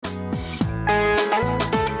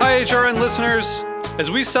HRN listeners.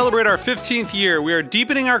 As we celebrate our 15th year, we are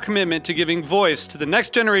deepening our commitment to giving voice to the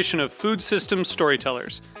next generation of food systems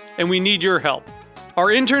storytellers, and we need your help. Our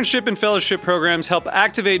internship and fellowship programs help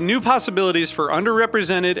activate new possibilities for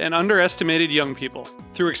underrepresented and underestimated young people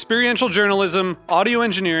through experiential journalism, audio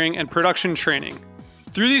engineering, and production training.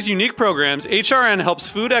 Through these unique programs, HRN helps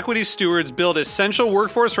food equity stewards build essential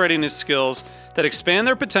workforce readiness skills that expand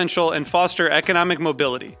their potential and foster economic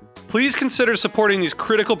mobility. Please consider supporting these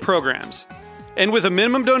critical programs. And with a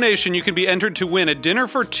minimum donation, you can be entered to win a dinner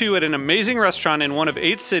for two at an amazing restaurant in one of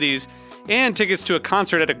 8 cities and tickets to a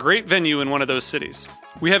concert at a great venue in one of those cities.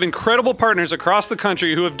 We have incredible partners across the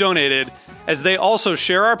country who have donated, as they also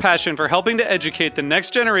share our passion for helping to educate the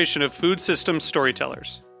next generation of food systems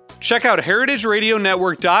storytellers. Check out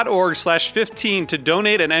heritageradionetwork.org/15 to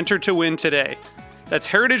donate and enter to win today. That's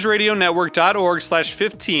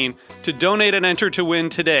heritageradionetwork.org/15 to donate and enter to win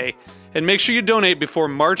today. And make sure you donate before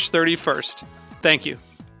March 31st. Thank you.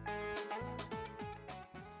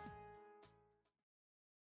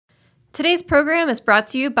 Today's program is brought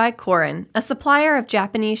to you by Korin, a supplier of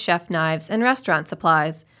Japanese chef knives and restaurant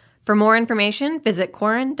supplies. For more information, visit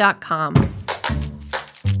korin.com.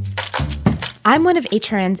 I'm one of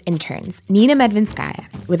HRN's interns, Nina Medvinskaya,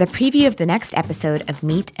 with a preview of the next episode of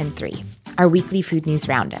Meat and Three, our weekly food news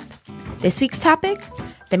roundup. This week's topic,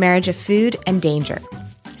 the marriage of food and danger.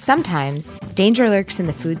 Sometimes, danger lurks in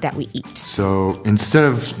the food that we eat. So instead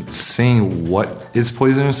of saying what is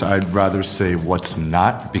poisonous, I'd rather say what's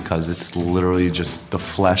not, because it's literally just the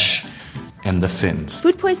flesh and the fins.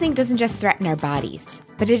 Food poisoning doesn't just threaten our bodies,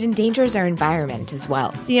 but it endangers our environment as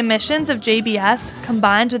well. The emissions of JBS,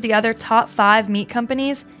 combined with the other top 5 meat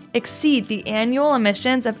companies, exceed the annual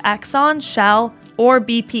emissions of Exxon, Shell, or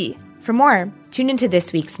BP. For more, tune into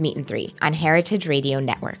this week's Meat and Three on Heritage Radio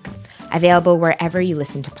Network, available wherever you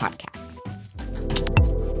listen to podcasts.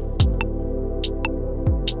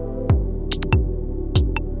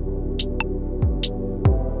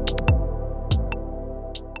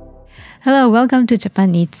 Hello, welcome to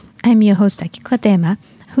Japan Eats. I'm your host Akiko Tema,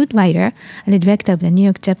 food writer and the director of the New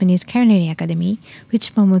York Japanese Culinary Academy,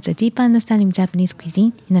 which promotes a deeper understanding of Japanese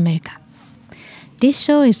cuisine in America. This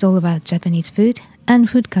show is all about Japanese food and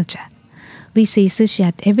food culture. We see sushi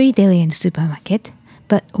at every deli and supermarket,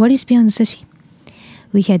 but what is beyond sushi?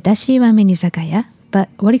 We hear dashi ramen izakaya, but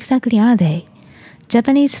what exactly are they?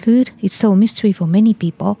 Japanese food is so mystery for many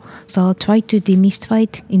people, so I'll try to demystify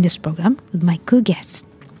it in this program with my cool guests.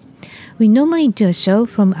 We normally do a show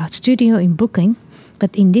from our studio in Brooklyn,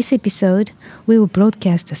 but in this episode, we will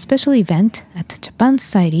broadcast a special event at the Japan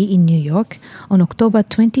Society in New York on October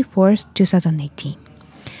 24th, 2018,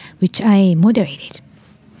 which I moderated.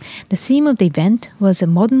 The theme of the event was a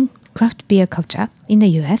modern craft beer culture in the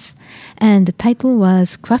US, and the title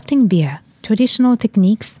was Crafting Beer, Traditional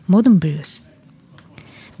Techniques, Modern Brews.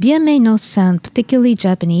 Beer may not sound particularly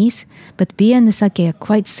Japanese, but beer and sake are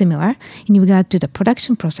quite similar in regard to the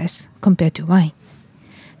production process compared to wine.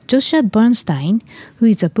 Joshua Bernstein, who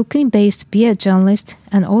is a Brooklyn-based beer journalist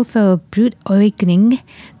and author of Brewed Awakening,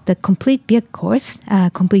 The Complete Beer Course,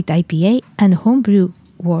 Complete IPA, and Homebrew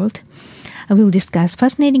World, will discuss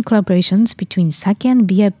fascinating collaborations between sake and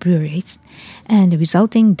beer breweries and the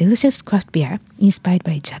resulting delicious craft beer inspired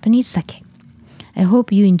by Japanese sake. I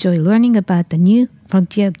hope you enjoy learning about the new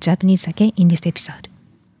frontier of Japanese sake in this episode.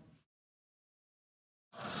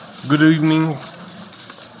 Good evening.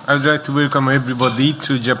 I would like to welcome everybody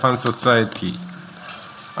to Japan Society.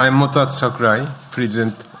 I'm Motatsu Sakurai,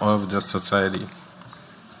 President of the Society.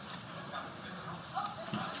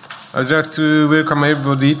 I would like to welcome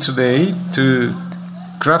everybody today to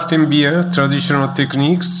Crafting Beer, Traditional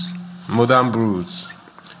Techniques, Modern Brews.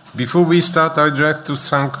 Before we start, I would like to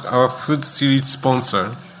thank our food series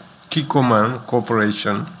sponsor, Kikkoman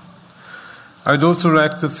Corporation. I would also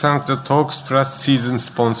like to thank the Talks Plus season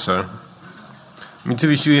sponsor,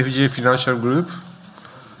 Mitsubishi UFJ Financial Group,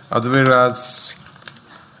 as well as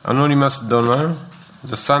anonymous donor,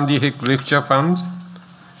 the Sandy Heck Lecture Fund,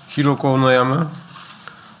 Hiroko Onoyama,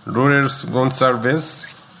 Laurel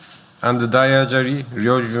Gonsalves, and the Diajari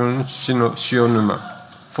Ryojun Shionuma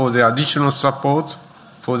for the additional support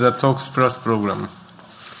for the Talks Plus program.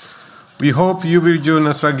 We hope you will join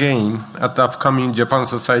us again at upcoming Japan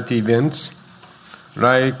Society events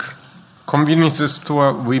like Convenience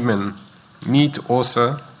Store Women Meet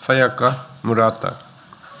author Sayaka Murata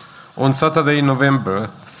on Saturday, November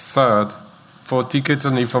 3rd. For tickets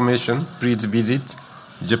and information, please visit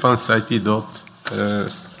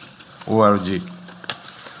japansociety.org.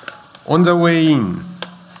 On the way in,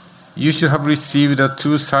 you should have received a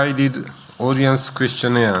two-sided audience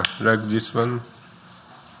questionnaire like this one.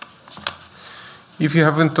 If you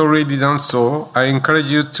haven't already done so, I encourage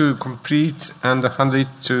you to complete and hand it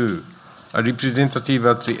to a representative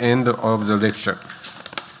at the end of the lecture.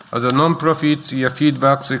 As a non-profit, your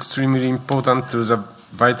feedback is extremely important to the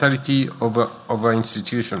vitality of our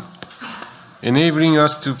institution, enabling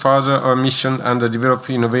us to further our mission and develop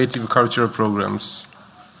innovative cultural programs,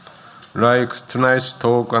 like tonight's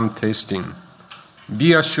talk and tasting.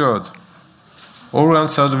 Be assured, all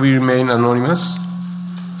answers will remain anonymous.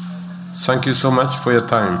 Thank you so much for your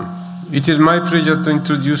time. It is my pleasure to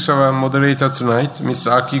introduce our moderator tonight, Ms.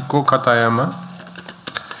 Akiko Katayama.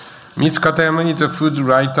 Ms. Katayama is a food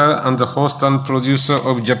writer and the host and producer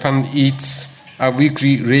of Japan Eats, a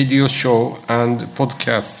weekly radio show and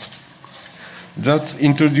podcast that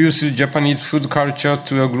introduces Japanese food culture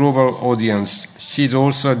to a global audience. She is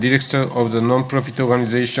also a director of the non-profit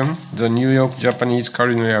organization, the New York Japanese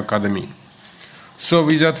Culinary Academy. So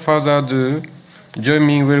without further ado, join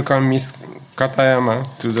me in welcoming Ms.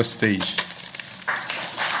 Katayama to the stage.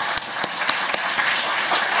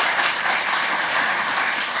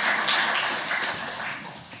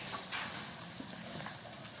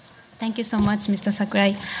 Thank you so much, Mr.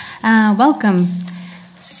 Sakurai. Welcome.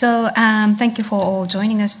 So thank you for all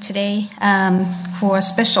joining us today for a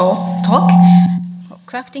special talk,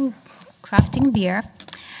 crafting beer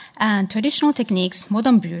and traditional techniques,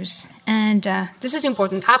 modern brews. And this is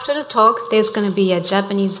important. After the talk, there's going to be a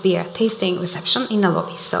Japanese beer tasting reception in the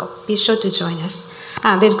lobby. So be sure to join us.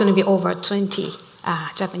 There's going to be over 20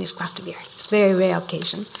 Japanese craft beer. It's a very rare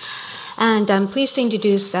occasion. And I'm pleased to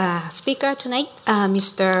introduce the speaker tonight,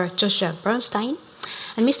 Mr. Joshua Bernstein.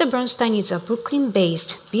 And Mr. Bernstein is a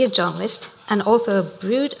Brooklyn-based beer journalist and author of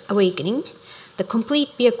Brewed Awakening, The Complete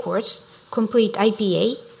Beer Course, Complete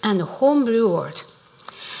IPA, and Homebrew World.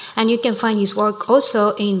 And you can find his work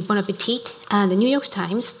also in Bon Appetit and the New York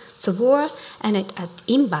Times, Savoir, and at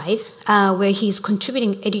Imbibe, where he's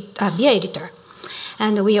contributing beer editor.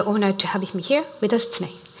 And we are honored to have him here with us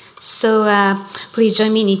tonight. So please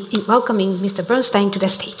join me in welcoming Mr. Bernstein to the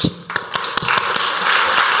stage.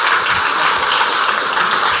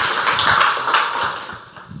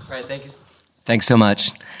 All right, thank you. Thanks so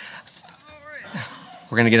much.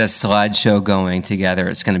 We're going to get a slideshow going together.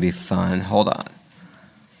 It's going to be fun. Hold on.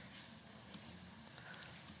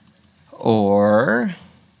 Or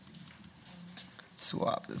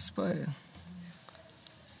swap display.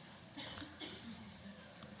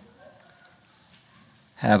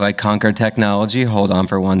 Have I conquered technology? Hold on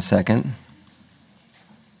for 1 second.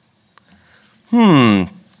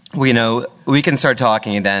 Well, we can start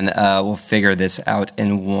talking and then we'll figure this out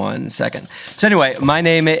in 1 second. So anyway, my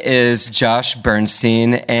name is Josh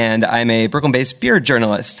Bernstein, and I'm a Brooklyn-based beer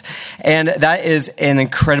journalist. And that is an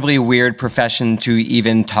incredibly weird profession to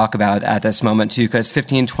even talk about at this moment, too, because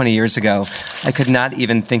 15, 20 years ago, I could not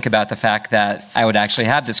even think about the fact that I would actually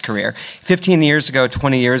have this career. 15 years ago,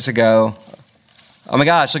 20 years ago, oh my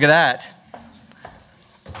gosh, look at that.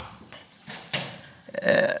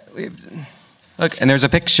 Look, and there's a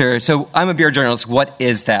picture. So I'm a beer journalist. What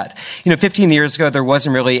is that? 15 years ago, there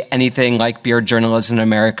wasn't really anything like beer journalism in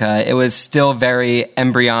America. It was still very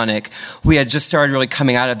embryonic. We had just started really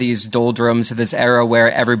coming out of these doldrums of this era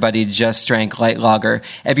where everybody just drank light lager.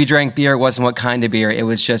 If you drank beer, it wasn't what kind of beer. It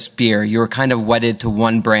was just beer. You were kind of wedded to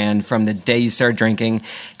one brand from the day you started drinking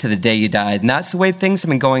to the day you died. And that's the way things have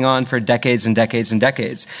been going on for decades and decades and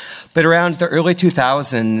decades. But around the early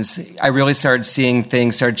 2000s, I really started seeing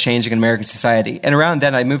things start changing in American society. And around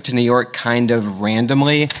then, I moved to New York kind of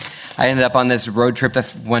randomly. I ended up on this road trip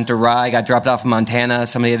that went awry. I got dropped off in Montana.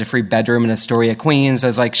 Somebody had a free bedroom in Astoria, Queens. I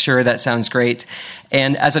was like, sure, that sounds great.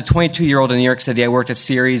 And as a 22-year-old in New York City, I worked a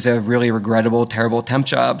series of really regrettable, terrible temp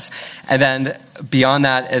jobs. And then beyond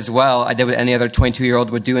that as well, I did what any other 22-year-old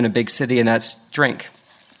would do in a big city, and that's drink.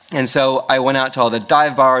 And so I went out to all the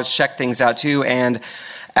dive bars, checked things out too, and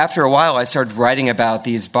after a while, I started writing about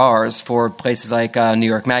these bars for places like New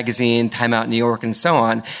York Magazine, Time Out New York, and so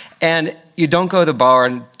on. And you don't go to the bar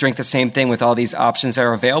and drink the same thing with all these options that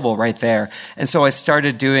are available right there. And so I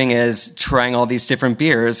started doing is trying all these different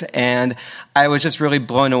beers, and I was just really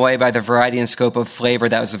blown away by the variety and scope of flavor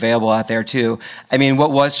that was available out there too. I mean,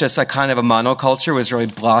 what was just a kind of a monoculture was really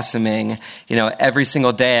blossoming. Every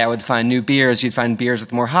single day I would find new beers. You'd find beers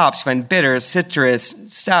with more hops, you'd find bitters, citrus,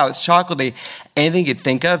 stouts, chocolatey, anything you'd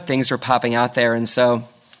think of, things were popping out there. And so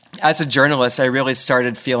as a journalist, I really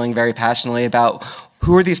started feeling very passionately about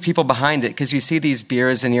who are these people behind it? Because you see these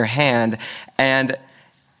beers in your hand and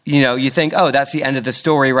you think, oh, that's the end of the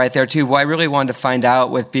story right there too. What I really wanted to find out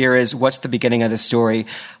with beer is what's the beginning of the story?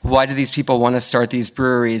 Why do these people want to start these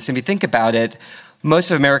breweries? And if you think about it,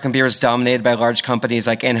 most of American beer is dominated by large companies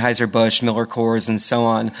like Anheuser-Busch, Miller Coors, and so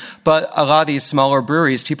on. But a lot of these smaller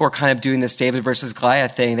breweries, people are kind of doing this David versus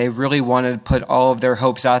Goliath thing. They really wanted to put all of their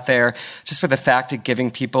hopes out there just for the fact of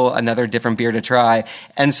giving people another different beer to try.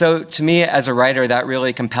 And so to me, as a writer, that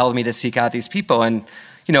really compelled me to seek out these people. And,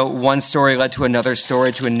 one story led to another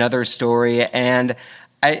story to another story. And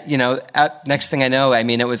next thing I know,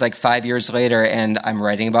 it was like 5 years later, and I'm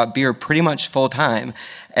writing about beer pretty much full time.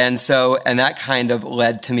 And that kind of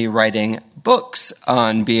led to me writing books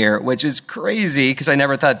on beer, which is crazy because I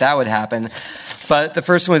never thought that would happen. But the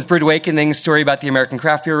first one was Brewed Awakening, story about the American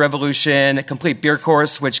craft beer revolution, a complete beer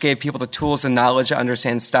course, which gave people the tools and knowledge to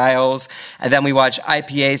understand styles. And then we watched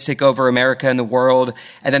IPAs take over America and the world,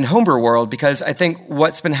 and then Homebrew World, because I think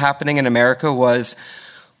what's been happening in America was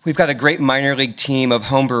we've got a great minor league team of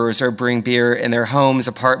homebrewers who are brewing beer in their homes,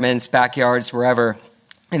 apartments, backyards, wherever.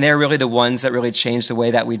 And they're really the ones that really change the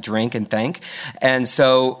way that we drink and think. And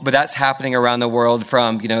so, but that's happening around the world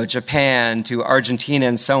from, Japan to Argentina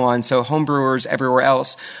and so on. So homebrewers everywhere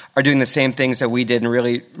else are doing the same things that we did and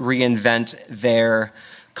really reinvent their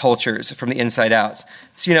cultures from the inside out.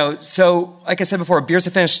 So like I said before, beer's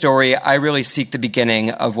a finished story. I really seek the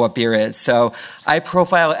beginning of what beer is. So I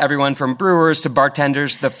profile everyone from brewers to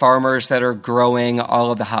bartenders, the farmers that are growing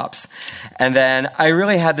all of the hops. And then I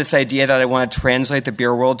really had this idea that I want to translate the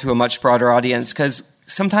beer world to a much broader audience, because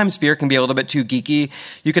sometimes beer can be a little bit too geeky.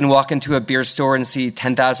 You can walk into a beer store and see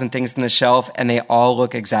 10,000 things on the shelf, and they all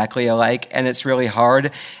look exactly alike, and it's really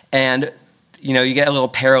hard. And you get a little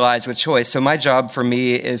paralyzed with choice. So my job for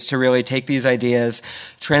me is to really take these ideas,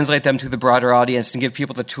 translate them to the broader audience, and give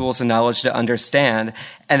people the tools and knowledge to understand.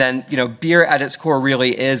 And then, beer at its core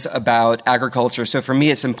really is about agriculture. So for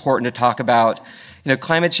me, it's important to talk about,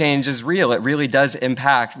 climate change is real. It really does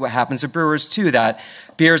impact what happens to brewers too, that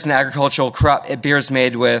beer is an agricultural crop. Beer is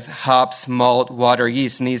made with hops, malt, water,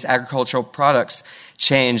 yeast, and these agricultural products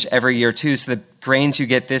change every year too. So the grains you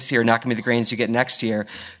get this year are not going to be the grains you get next year.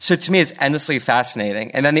 So to me, it's endlessly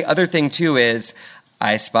fascinating. And then the other thing too is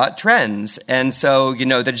I spot trends. And so,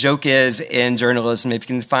 the joke is in journalism, if you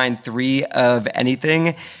can find 3 of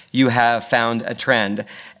anything, you have found a trend.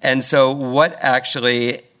 And so what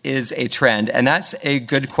actually is a trend? And that's a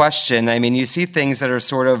good question. You see things that are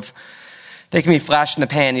sort of, they can be flash in the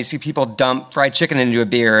pan. You see people dump fried chicken into a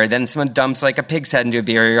beer. Then someone dumps like a pig's head into a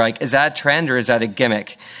beer. You're like, is that a trend or is that a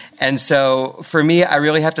gimmick? And so for me, I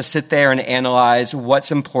really have to sit there and analyze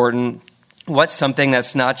what's important, what's something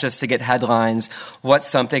that's not just to get headlines, what's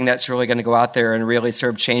something that's really going to go out there and really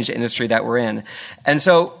sort of change the industry that we're in. And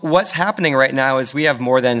so what's happening right now is we have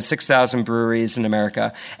more than 6,000 breweries in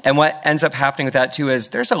America. And what ends up happening with that too is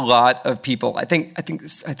there's a lot of people. I think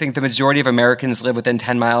the majority of Americans live within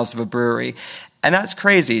 10 miles of a brewery. And that's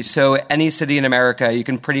crazy. So any city in America, you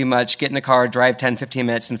can pretty much get in a car, drive 10, 15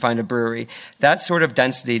 minutes and find a brewery. That sort of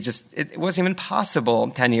density it wasn't even possible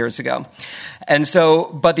 10 years ago. And so,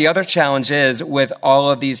 but the other challenge is with all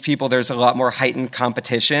of these people, there's a lot more heightened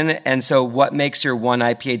competition. And so what makes your one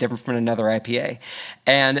IPA different from another IPA?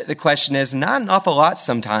 And the question is not an awful lot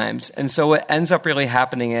sometimes. And so what ends up really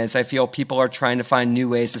happening is I feel people are trying to find new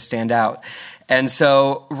ways to stand out. And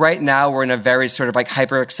so right now we're in a very sort of like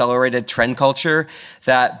hyper-accelerated trend culture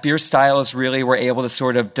that beer styles really were able to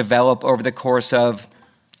sort of develop over the course of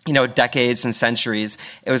decades and centuries.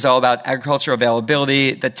 It was all about agricultural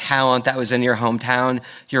availability, the talent that was in your hometown,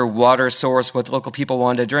 your water source, what the local people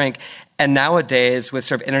wanted to drink. And nowadays, with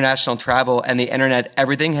sort of international travel and the internet,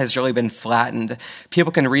 everything has really been flattened.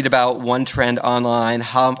 People can read about one trend online,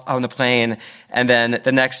 hop on a plane, and then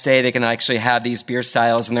the next day they can actually have these beer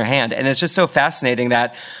styles in their hand. And it's just so fascinating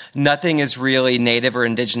that nothing is really native or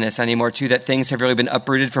indigenous anymore, too, that things have really been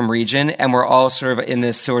uprooted from region, and we're all sort of in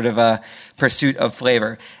this sort of a pursuit of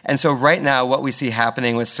flavor. And so right now, what we see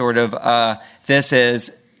happening with sort of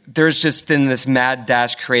there's just been this mad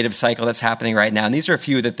dash creative cycle that's happening right now. And these are a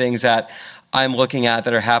few of the things that I'm looking at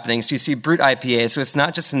that are happening. So you see brut IPA. So it's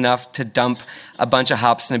not just enough to dump a bunch of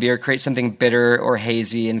hops in a beer, create something bitter or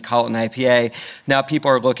hazy and call it an IPA. Now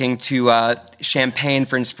people are looking to champagne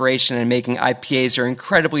for inspiration and making IPAs that are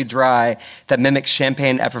incredibly dry that mimic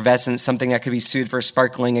champagne effervescence, something that could be suited for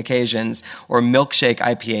sparkling occasions, or milkshake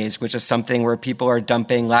IPAs, which is something where people are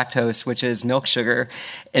dumping lactose, which is milk sugar,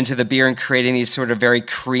 into the beer and creating these sort of very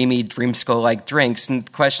creamy dreamsicle-like drinks. And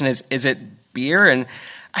the question is it beer? And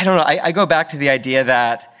I don't know. I go back to the idea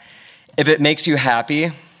that if it makes you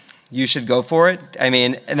happy, you should go for it.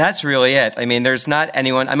 And that's really it. There's not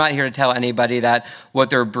anyone, I'm not here to tell anybody that what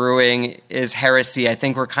they're brewing is heresy. I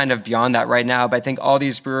think we're kind of beyond that right now, but I think all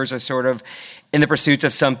these brewers are sort of in the pursuit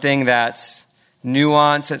of something that's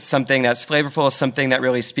nuanced, it's something that's flavorful, something that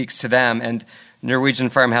really speaks to them. And Norwegian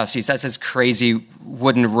farmhouse yeast. That's this crazy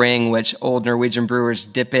wooden ring which old Norwegian brewers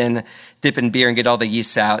dip in beer and get all the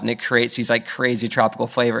yeast out, and it creates these like crazy tropical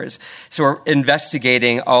flavors. So we're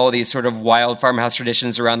investigating all these sort of wild farmhouse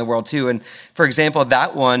traditions around the world too. And for example,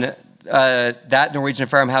 that Norwegian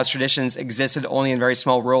farmhouse traditions existed only in very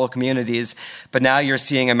small rural communities, but now you're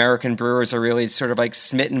seeing American brewers are really sort of like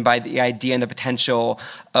smitten by the idea and the potential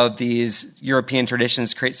of these European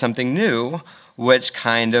traditions to create something new, which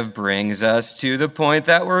kind of brings us to the point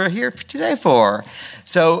that we're here today for.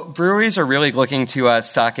 So breweries are really looking to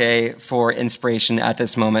sake for inspiration at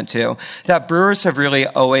this moment too. That brewers have really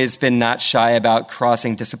always been not shy about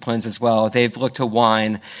crossing disciplines as well. They've looked to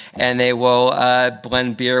wine, and they will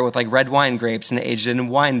blend beer with like red wine grapes and age it in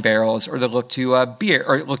wine barrels, or they'll look to beer,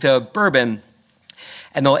 or look to bourbon,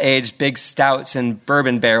 and they'll age big stouts in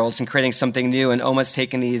bourbon barrels and creating something new, and almost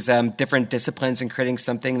taking these different disciplines and creating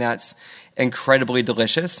something that's incredibly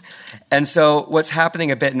delicious. And so what's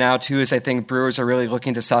happening a bit now too is I think brewers are really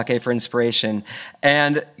looking to sake for inspiration.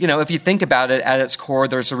 And, if you think about it at its core,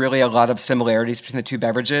 there's really a lot of similarities between the two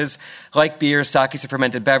beverages. Like beer, sake is a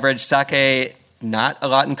fermented beverage. Sake, not a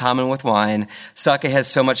lot in common with wine. Sake has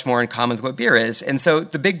so much more in common with what beer is. And so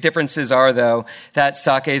the big differences are, though, that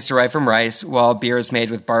sake is derived from rice, while beer is made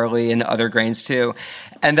with barley and other grains, too.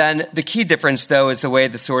 And then the key difference, though, is the way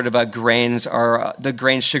the sort of the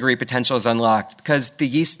grain's sugary potential is unlocked, because the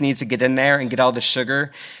yeast needs to get in there and get all the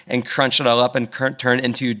sugar and crunch it all up and turn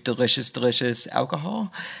into delicious, delicious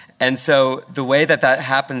alcohol. And so the way that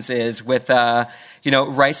happens is with,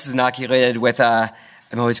 rice is inoculated with, I'm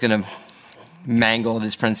always going to mangle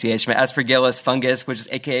this pronunciation, but Aspergillus fungus, which is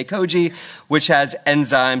aka koji, which has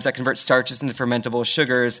enzymes that convert starches into fermentable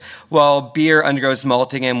sugars, while beer undergoes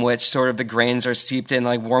malting, in which sort of the grains are steeped in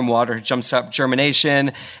like warm water to jumpstart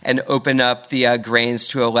germination and open up the grains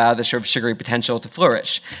to allow the sort of sugary potential to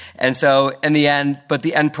flourish. And so in the end, but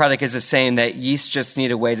the end product is the same, that yeast just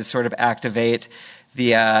need a way to sort of activate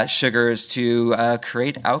the sugars to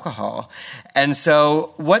create alcohol. And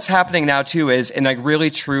so what's happening now, too, is in a really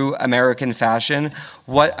true American fashion,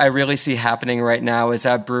 what I really see happening right now is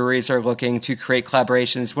that breweries are looking to create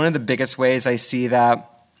collaborations. One of the biggest ways I see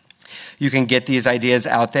that you can get these ideas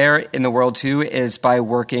out there in the world, too, is by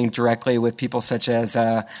working directly with people such as,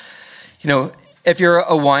 if you're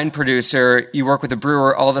a wine producer, you work with a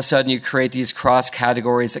brewer, all of a sudden you create these cross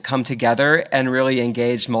categories that come together and really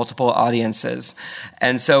engage multiple audiences.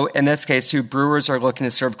 And so in this case, too, brewers are looking to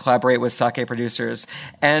sort of collaborate with sake producers.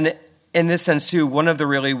 And in this sense, too, one of the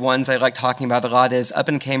really ones I like talking about a lot is up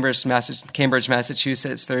in Cambridge,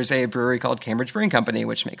 Massachusetts, there's a brewery called Cambridge Brewing Company,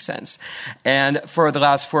 which makes sense. And for the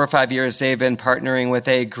last 4 or 5 years, they've been partnering with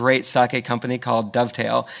a great sake company called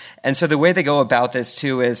Dovetail. And so the way they go about this,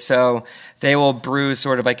 too, is so they will brew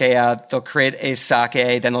sort of like they'll create a sake,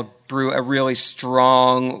 then they'll brew a really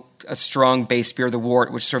strong base beer, the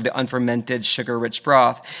wort, which is sort of the unfermented sugar-rich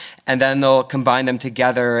broth. And then they'll combine them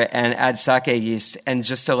together and add sake yeast and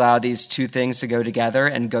just allow these two things to go together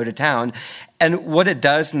and go to town. And what it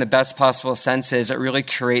does in the best possible sense is it really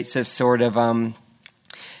creates this sort of,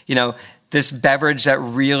 this beverage that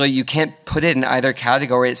really, you can't put it in either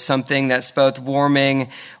category. It's something that's both warming,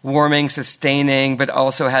 sustaining, but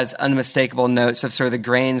also has unmistakable notes of sort of the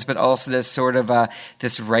grains, but also this sort of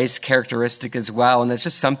this rice characteristic as well. And it's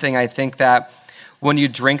just something I think that when you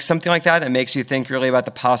drink something like that, it makes you think really about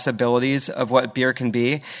the possibilities of what beer can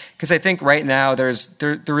be. Because I think right now there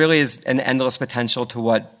really is an endless potential to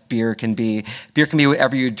what beer can be. Beer can be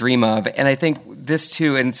whatever you dream of. And I think this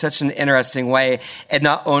too, in such an interesting way, it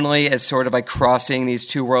not only is sort of like crossing these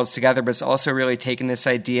two worlds together, but it's also really taking this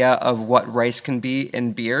idea of what rice can be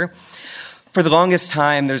in beer. For the longest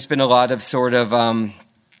time, there's been a lot of sort of,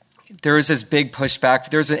 there was this big pushback.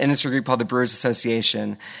 There was an industry group called the Brewers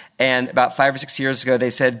Association. And about 5 or 6 years ago,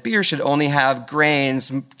 they said beer should only have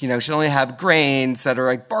grains, should only have grains that are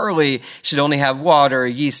like barley, should only have water,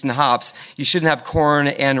 yeast, and hops. You shouldn't have corn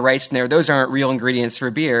and rice in there. Those aren't real ingredients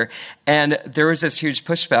for beer. And there was this huge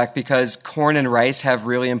pushback because corn and rice have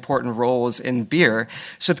really important roles in beer.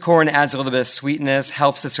 So the corn adds a little bit of sweetness,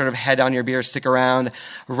 helps the sort of head on your beer stick around.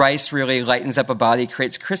 Rice really lightens up a body,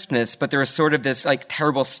 creates crispness, but there was sort of this like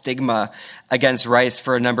terrible stigma against rice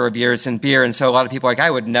for a number of years in beer. And so a lot of people are like,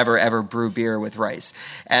 I would never, ever brew beer with rice.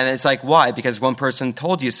 And it's like, why? Because one person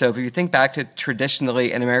told you so. But if you think back to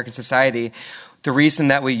traditionally in American society, the reason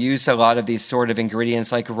that we used a lot of these sort of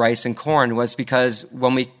ingredients like rice and corn was because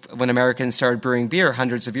when Americans started brewing beer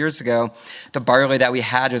hundreds of years ago, the barley that we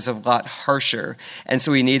had was a lot harsher, and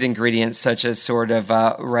so we need ingredients such as sort of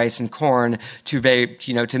rice and corn to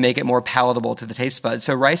make it more palatable to the taste buds.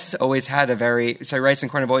 So rice and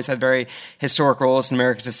corn have always had very historic roles in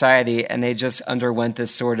American society, and they just underwent this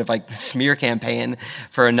sort of like smear campaign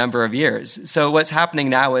for a number of years. So what's happening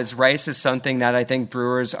now is rice is something that I think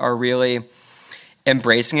brewers are really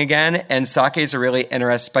embracing again, and sake is a really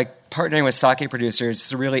interesting, by partnering with sake producers,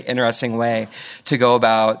 it's a really interesting way to go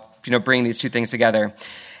about, bringing these two things together.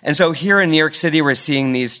 And so here in New York City, we're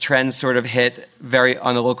seeing these trends sort of hit very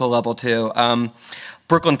on the local level too.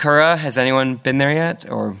 Brooklyn Kura, has anyone been there yet?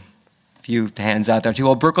 Or a few hands out there too.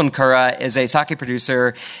 Well, Brooklyn Kura is a sake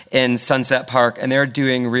producer in Sunset Park, and they're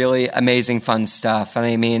doing really amazing, fun stuff. And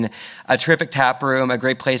I mean, a terrific tap room, a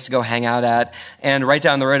great place to go hang out at. And right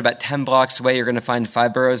down the road, about 10 blocks away, you're going to find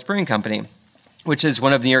Five Boroughs Brewing Company, which is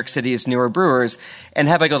one of New York City's newer brewers, and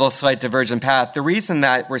have like a little slight divergent path. The reason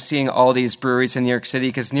that we're seeing all these breweries in New York City,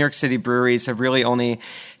 because New York City breweries have really only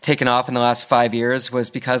taken off in the last 5 years, was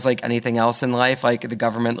because like anything else in life, like the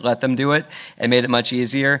government let them do it and made it much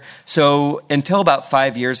easier. So until about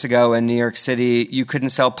 5 years ago in New York City, you couldn't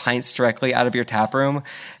sell pints directly out of your tap room.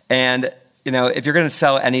 And if you're going to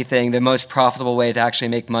sell anything, the most profitable way to actually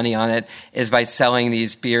make money on it is by selling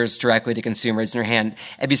these beers directly to consumers in your hand.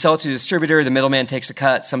 If you sell it to a distributor, the middleman takes a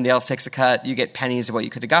cut, somebody else takes a cut, you get pennies of what you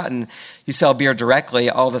could have gotten. You sell beer directly,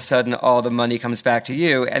 all of a sudden all the money comes back to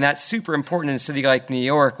you. And that's super important in a city like New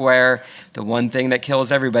York, where the one thing that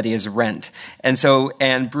kills everybody is rent.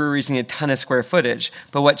 And breweries need a ton of square footage.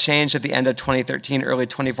 But what changed at the end of 2013, early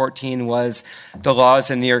 2014 was the laws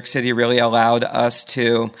in New York City really allowed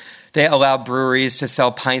breweries to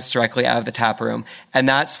sell pints directly out of the tap room. And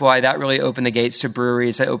that's why that really opened the gates to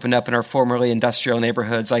breweries that opened up in our formerly industrial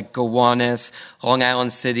neighborhoods like Gowanus, Long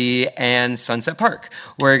Island City, and Sunset Park,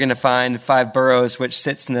 where you're going to find Five Boroughs, which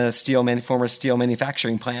sits in the former steel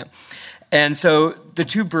manufacturing plant. And so the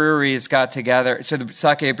two breweries got together. So the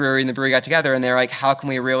sake brewery and the brewery got together, and they're like, how can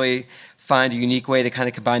we really find a unique way to kind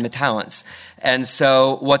of combine the talents? And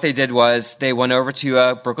so what they did was they went over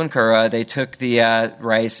to Brooklyn Kura. They took the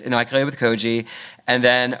rice, inoculated with koji, and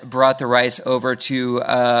then brought the rice over to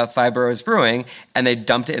Five Boroughs Brewing, and they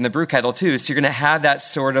dumped it in the brew kettle too. So you're going to have that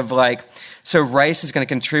sort of like, so rice is going to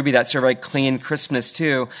contribute that sort of like clean crispness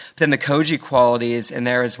too, but then the koji qualities in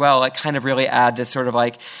there as well, like kind of really add this sort of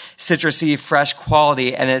like citrusy, fresh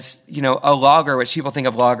quality. And it's, a lager, which people think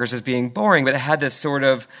of lagers as being boring, but it had this sort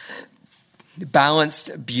of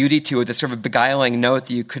balanced beauty to it, this sort of beguiling note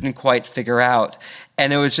that you couldn't quite figure out.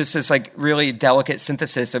 And it was just this like really delicate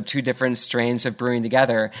synthesis of two different strains of brewing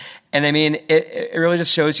together. And I mean, it really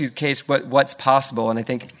just shows you what's possible. And I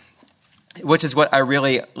think, which is what I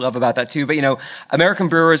really love about that too. But American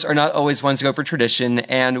brewers are not always ones to go for tradition.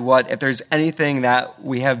 And if there's anything that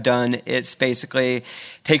we have done, it's basically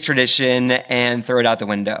take tradition and throw it out the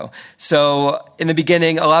window. So in the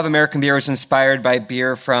beginning, a lot of American beer was inspired by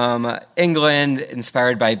beer from England,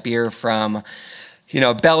 inspired by beer from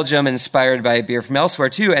Belgium, inspired by beer from elsewhere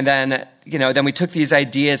too. And then, then we took these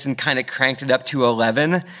ideas and kind of cranked it up to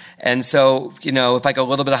 11. And so, if like a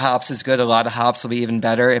little bit of hops is good, a lot of hops will be even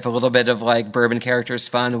better. If a little bit of like bourbon character is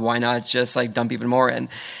fun, why not just like dump even more in?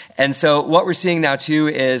 And so what we're seeing now too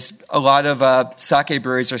is a lot of sake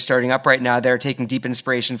breweries are starting up right now. They're taking deep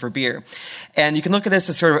inspiration for beer. And you can look at this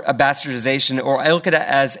as sort of a bastardization, or I look at it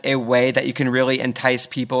as a way that you can really entice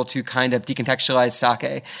people to kind of decontextualize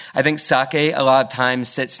sake. I think sake a lot of times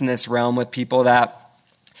sits in this realm with people that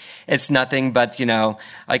it's nothing but,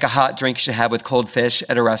 like a hot drink you should have with cold fish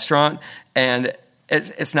at a restaurant. And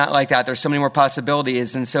it's not like that. There's so many more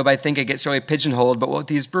possibilities. And so I think it gets really pigeonholed. But what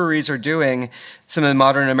these breweries are doing, some of the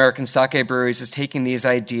modern American sake breweries, is taking these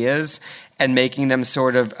ideas and making them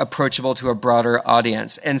sort of approachable to a broader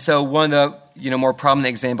audience. And so one of the more prominent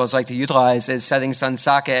examples I like to utilize is Setting Sun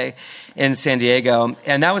Sake in San Diego.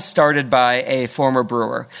 And that was started by a former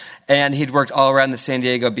brewer. And he'd worked all around the San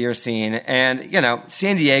Diego beer scene. And,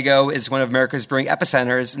 San Diego is one of America's brewing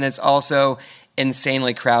epicenters, and it's also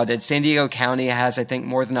insanely crowded. San Diego County has, I think,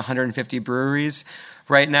 more than 150 breweries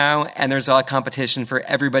right now, and there's a lot of competition for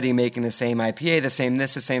everybody making the same IPA, the same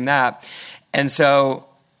this, the same that. And so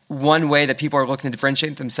one way that people are looking to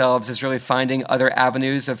differentiate themselves is really finding other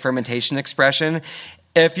avenues of fermentation expression.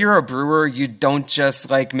 if you're a brewer, you don't just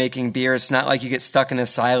like making beer. It's not like you get stuck in a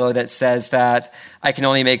silo that says that I can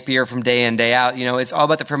only make beer from day in, day out. It's all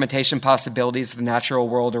about the fermentation possibilities of the natural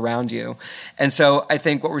world around you. And so I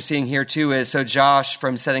think what we're seeing here too is, so Josh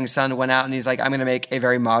from Setting Sun went out and he's like, I'm going to make a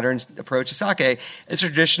very modern approach to sake. It's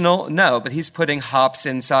traditional? No, but he's putting hops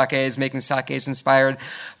in sakes, making sakes inspired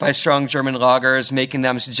by strong German lagers, making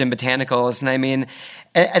them gin botanicals. And I mean,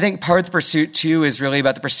 I think part of the pursuit, too, is really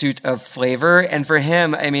about the pursuit of flavor. And for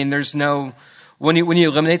him, I mean, there's no... When you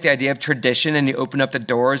eliminate the idea of tradition and you open up the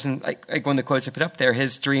doors, and like one of the quotes I put up there,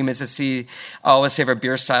 his dream is to see all his favorite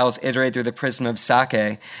beer styles iterate through the prism of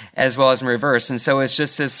sake, as well as in reverse. And so it's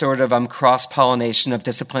just this sort of cross-pollination of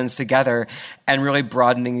disciplines together and really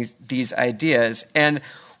broadening these ideas. And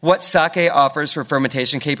what sake offers for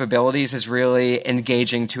fermentation capabilities is really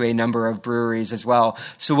engaging to a number of breweries as well.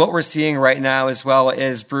 So what we're seeing right now as well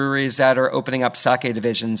is breweries that are opening up sake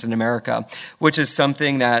divisions in America, which is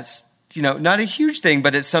something that's not a huge thing,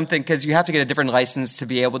 but it's something because you have to get a different license to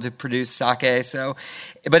be able to produce sake. So,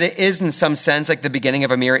 but it is in some sense like the beginning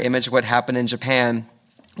of a mirror image of what happened in Japan,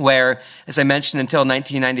 where, as I mentioned, until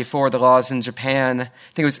 1994, the laws in Japan, I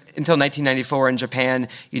think it was until 1994 in Japan,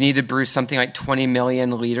 you needed to brew something like 20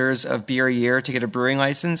 million liters of beer a year to get a brewing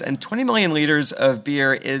license. And 20 million liters of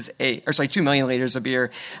beer 2 million liters of beer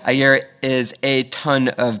a year is a ton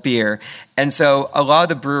of beer. And so a lot of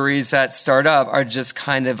the breweries that start up are just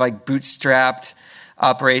kind of like bootstrapped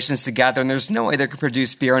operations together, and there's no way they could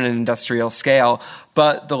produce beer on an industrial scale.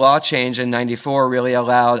 But the law change in 94 really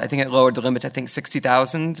allowed, I think it lowered the limit to,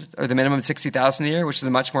 60,000, or the minimum 60,000 a year, which is a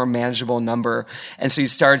much more manageable number. And so you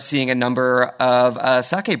started seeing a number of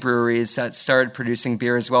sake breweries that started producing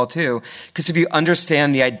beer as well, too. Because if you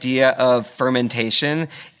understand the idea of fermentation,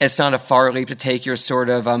 it's not a far leap to take your sort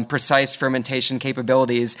of precise fermentation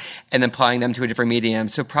capabilities and applying them to a different medium.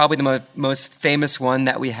 So probably the most famous one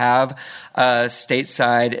that we have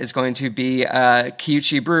stateside is going to be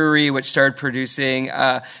Kiuchi Brewery, which started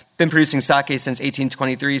been producing sake since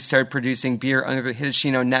 1823, started producing beer under the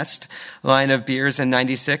Hideshino Nest line of beers in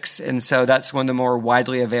 96. And so that's one of the more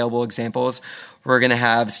widely available examples we're going to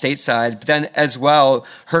have stateside. But then as well,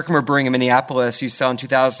 Herkimer Brewing in Minneapolis, you saw in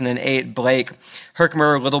 2008, Blake,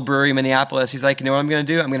 Herkimer Little Brewery in Minneapolis, he's like, you know what I'm going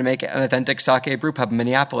to do? I'm going to make an authentic sake brew pub in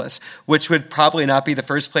Minneapolis, which would probably not be the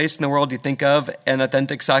first place in the world you think of an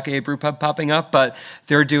authentic sake brew pub popping up, but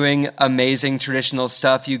they're doing amazing traditional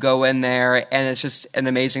stuff. You go in there and it's just an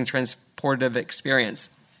amazing transportive experience.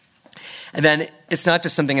 And then it's not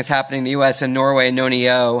just something that's happening in the U.S. In Norway,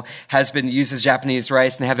 Nonio uses Japanese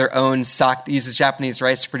rice, and they have their own uses Japanese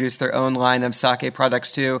rice to produce their own line of sake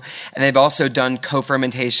products too. And they've also done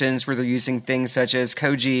co-fermentations where they're using things such as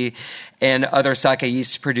koji and other sake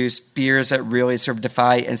yeast to produce beers that really sort of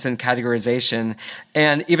defy instant categorization.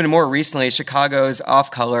 And even more recently, Chicago's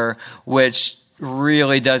Off Color, which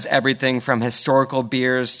really does everything from historical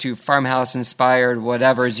beers to farmhouse-inspired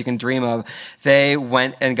whatever as you can dream of. They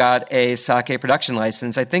went and got a sake production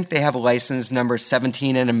license. I think they have license number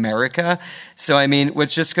 17 in America. So, I mean,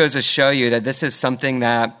 which just goes to show you that this is something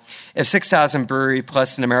that if 6,000 brewery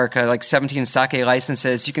plus in America, like 17 sake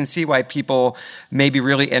licenses, you can see why people may be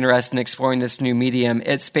really interested in exploring this new medium.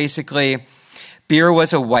 It's basically... Beer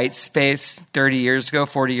was a white space 30 years ago,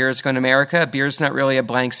 40 years ago in America. Beer's not really a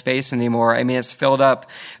blank space anymore. I mean, it's filled up.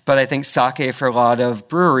 But I think sake for a lot of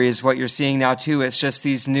breweries, what you're seeing now too, is just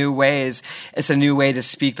these new ways. It's a new way to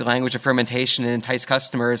speak the language of fermentation and entice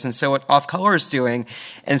customers. And so what Off Color is doing,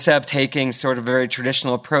 instead of taking sort of a very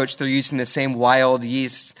traditional approach, they're using the same wild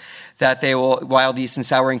yeast and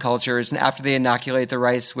souring cultures. And after they inoculate the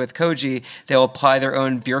rice with koji, they'll apply their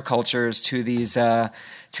own beer cultures to these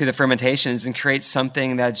to the fermentations and create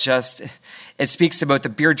something that just, it speaks about the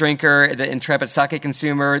beer drinker, the intrepid sake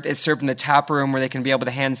consumer. It's served in the tap room where they can be able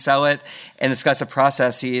to hand sell it, and it's got some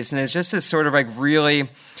processes. And it's just this sort of like really,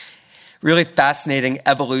 really fascinating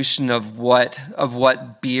evolution of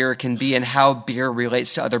what beer can be and how beer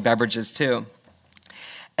relates to other beverages too.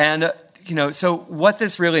 And so what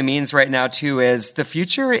this really means right now, too, is the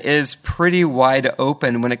future is pretty wide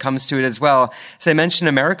open when it comes to it as well. As I mentioned,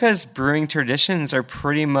 America's brewing traditions are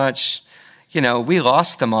pretty much, we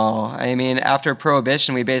lost them all. I mean, after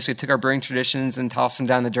Prohibition, we basically took our brewing traditions and tossed them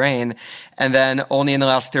down the drain. And then only in the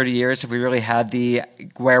last 30 years have we really had the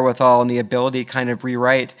wherewithal and the ability to kind of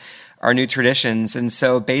rewrite our new traditions. And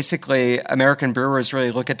so basically, American brewers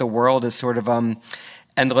really look at the world as sort of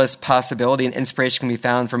endless possibility and inspiration can be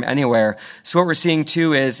found from anywhere. So what we're seeing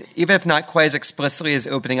too is, even if not quite as explicitly as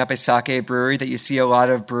opening up a sake brewery, that you see a lot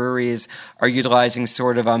of breweries are utilizing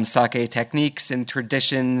sort of sake techniques and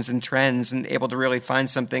traditions and trends and able to really find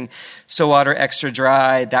something still water extra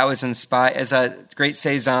dry that was inspired as a great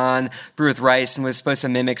saison brew with rice and was supposed to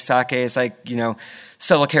mimic sake's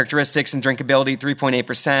subtle characteristics and drinkability,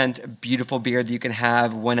 3.8%, beautiful beer that you can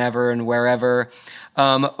have whenever and wherever.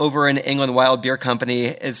 Over in England, Wild Beer Company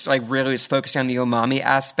is really focusing on the umami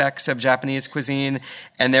aspects of Japanese cuisine,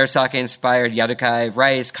 and their sake inspired yadukai,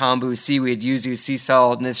 rice, kombu, seaweed, yuzu, sea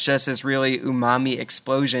salt, and it's just this really umami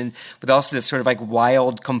explosion, but also this sort of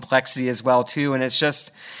wild complexity as well too, and it's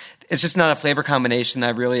just not a flavor combination that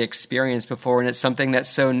I've really experienced before, and it's something that's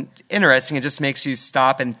so interesting. It just makes you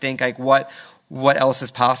stop and think what else is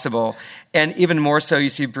possible. And even more so, you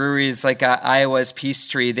see breweries like Iowa's Peace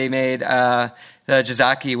Tree. They made the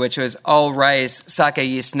Jizaki, which was all rice, sake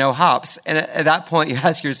yeast, no hops. And at that point, you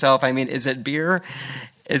ask yourself, is it beer?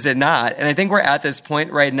 Is it not? And I think we're at this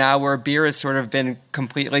point right now where beer has sort of been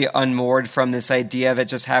completely unmoored from this idea of it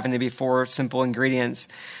just having to be 4 simple ingredients.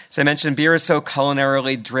 So I mentioned beer is so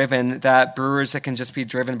culinarily driven that brewers that can just be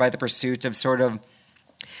driven by the pursuit of sort of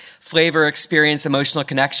flavor, experience, emotional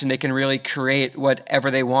connection, they can really create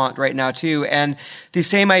whatever they want right now too. And these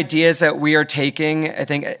same ideas that we are taking, I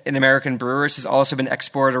think, in American brewers has also been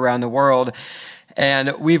exported around the world. And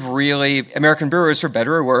American brewers, for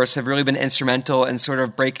better or worse, have really been instrumental in sort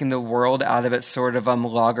of breaking the world out of its sort of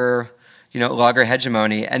lager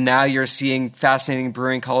hegemony. And now you're seeing fascinating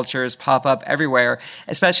brewing cultures pop up everywhere.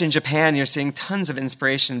 Especially in Japan, you're seeing tons of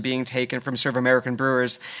inspiration being taken from sort of American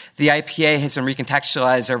brewers. The IPA has been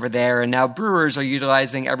recontextualized over there, and now brewers are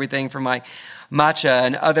utilizing everything from matcha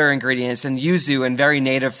and other ingredients and yuzu and very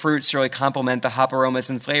native fruits to really complement the hop aromas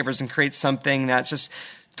and flavors and create something that's just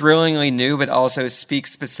thrillingly new, but also speaks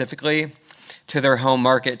specifically to their home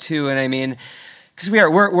market too. And because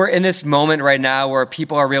we're in this moment right now where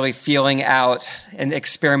people are really feeling out and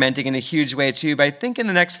experimenting in a huge way too. But I think in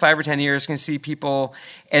the next 5 or 10 years, going to see people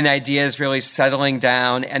and ideas really settling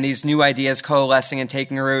down and these new ideas coalescing and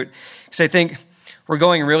taking root. Because I think we're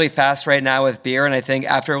going really fast right now with beer, and I think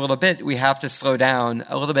after a little bit, we have to slow down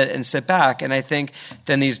a little bit and sit back. And I think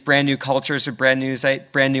then these brand new cultures or brand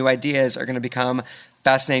new ideas are going to become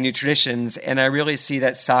fascinating new traditions. And I really see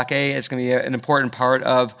that sake is going to be an important part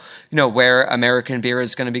of, where American beer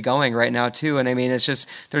is going to be going right now too. And it's just,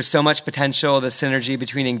 there's so much potential, the synergy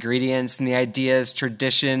between ingredients and the ideas,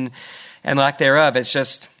 tradition, and lack thereof. It's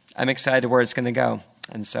just, I'm excited where it's going to go.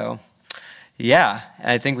 And so, yeah,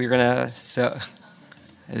 I think we're going to,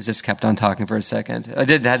 I just kept on talking for a second. I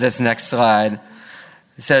did have this next slide.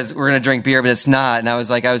 It says we're going to drink beer, but it's not. And I was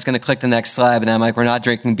going to click the next slide, but I'm we're not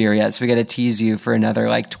drinking beer yet. So we got to tease you for another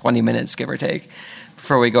 20 minutes, give or take,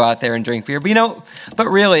 before we go out there and drink beer. But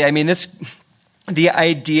really, the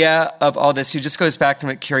idea of all this, it just goes back to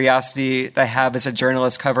my curiosity that I have as a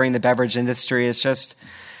journalist covering the beverage industry. It's just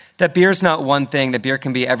that beer's not one thing, that beer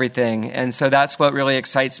can be everything. And so that's what really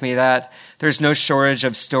excites me, that there's no shortage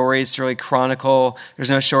of stories to really chronicle.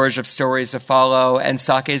 There's no shortage of stories to follow. And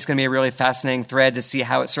sake is going to be a really fascinating thread to see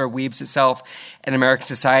how it sort of weaves itself in American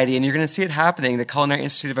society. And you're going to see it happening. The Culinary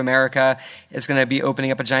Institute of America is going to be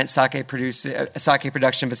opening up a giant sake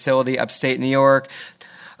production facility upstate New York.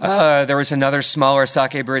 There was another smaller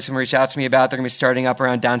sake brewery someone reached out to me about. They're going to be starting up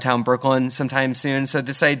around downtown Brooklyn sometime soon. So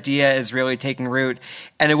this idea is really taking root.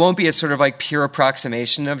 And it won't be a sort of pure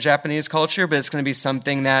approximation of Japanese culture, but it's going to be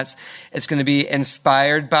something it's going to be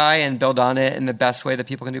inspired by and build on it in the best way that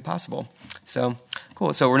people can do possible. So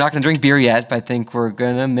cool. So we're not going to drink beer yet, but I think we're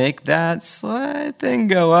going to make that slide thing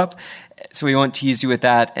go up. So we won't tease you with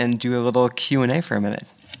that and do a little Q&A for a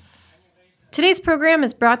minute. Today's program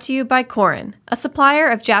is brought to you by Korin, a supplier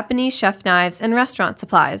of Japanese chef knives and restaurant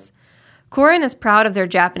supplies. Korin is proud of their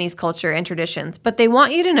Japanese culture and traditions, but they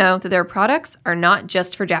want you to know that their products are not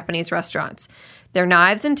just for Japanese restaurants. Their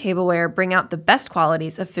knives and tableware bring out the best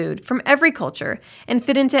qualities of food from every culture and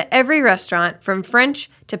fit into every restaurant from French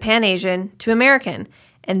to Pan-Asian to American.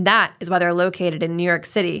 And that is why they're located in New York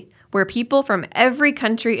City, where people from every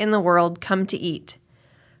country in the world come to eat.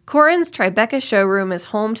 Korin's Tribeca showroom is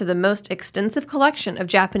home to the most extensive collection of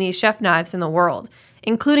Japanese chef knives in the world,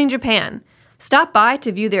 including Japan. Stop by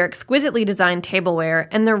to view their exquisitely designed tableware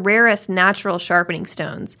and the rarest natural sharpening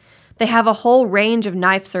stones. They have a whole range of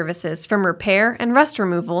knife services from repair and rust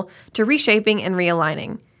removal to reshaping and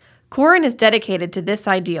realigning. Korin is dedicated to this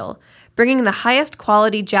ideal, bringing the highest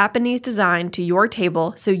quality Japanese design to your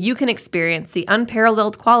table so you can experience the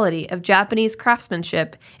unparalleled quality of Japanese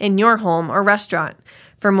craftsmanship in your home or restaurant.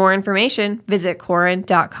 For more information, visit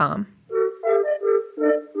Korin.com.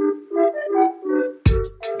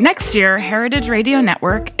 Next year, Heritage Radio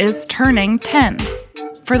Network is turning 10.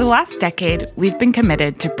 For the last decade, we've been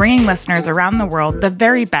committed to bringing listeners around the world the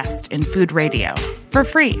very best in food radio, for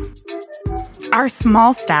free. Our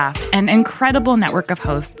small staff and incredible network of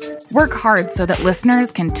hosts work hard so that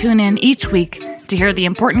listeners can tune in each week to hear the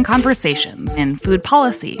important conversations in food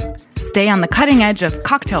policy, stay on the cutting edge of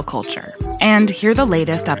cocktail culture, and hear the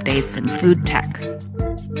latest updates in food tech.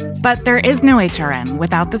 But there is no HRN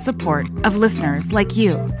without the support of listeners like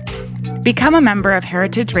you. Become a member of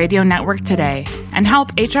Heritage Radio Network today and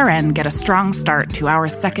help HRN get a strong start to our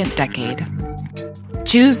second decade.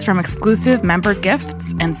 Choose from exclusive member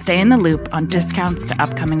gifts and stay in the loop on discounts to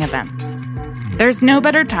upcoming events. There's no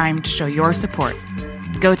better time to show your support.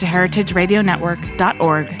 Go to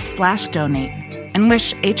heritageradionetwork.org/donate and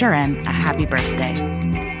wish HRN a happy birthday.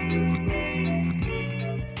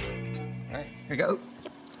 All right, here we go.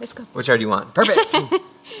 Let's go. Which chair do you want? Perfect.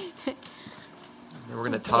 We're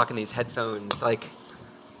going to talk in these headphones.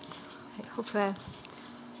 Hopefully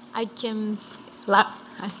I can...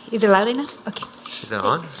 Is it loud enough? Okay. Is it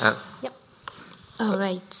on? Yep. All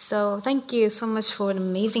right. So thank you so much for an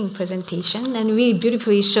amazing presentation. And really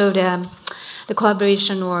beautifully showed the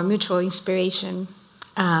collaboration or mutual inspiration,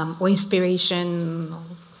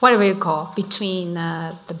 whatever you call, between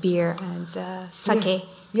the beer and sake.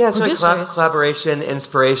 Yeah, it's like collaboration,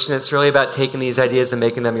 inspiration. It's really about taking these ideas and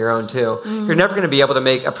making them your own, too. You're never going to be able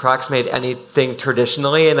to approximate anything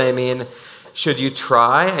traditionally, and I mean, should you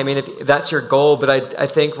try? I mean, if that's your goal, but I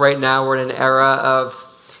think right now we're in an era of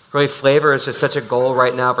really flavor is just such a goal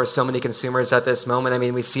right now for so many consumers at this moment. I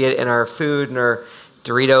mean, we see it in our food and our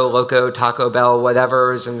Dorito, Loco, Taco Bell,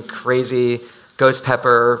 whatevers, and crazy ghost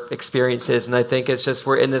pepper experiences, and I think it's just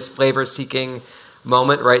we're in this flavor-seeking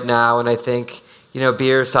moment right now, and I think...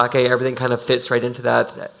 beer, sake, everything kind of fits right into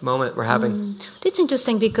that moment we're having. It's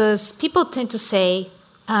interesting because people tend to say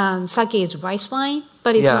sake is rice wine,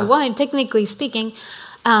 but it's not wine. Technically speaking,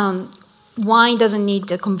 wine doesn't need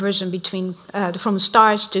the conversion from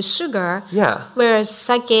starch to sugar. Yeah. Whereas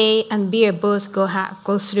sake and beer both go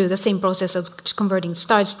through the same process of converting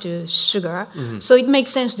starch to sugar. So it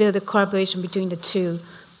makes sense the collaboration between the two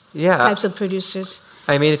types of producers.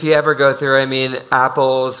 I mean, if you ever go through,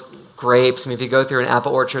 apples, grapes. If you go through an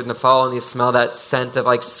apple orchard in the fall and you smell that scent of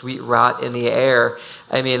sweet rot in the air,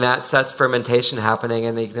 that's fermentation happening,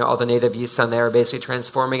 and all the native yeasts on there are basically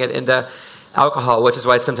transforming it into alcohol, which is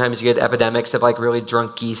why sometimes you get epidemics of really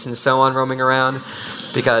drunk geese and so on roaming around,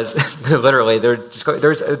 because literally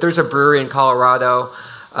there's a brewery in Colorado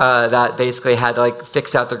that basically had to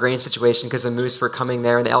fix out the grain situation because the moose were coming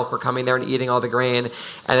there and the elk were coming there and eating all the grain,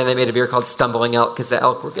 and then they made a beer called Stumbling Elk because the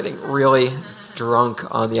elk were getting really drunk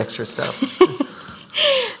on the extra stuff.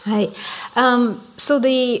 Right. So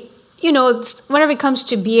whenever it comes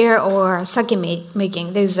to beer or sake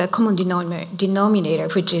making, there's a common denominator,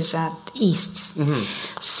 which is yeasts.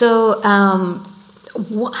 So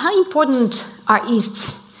how important are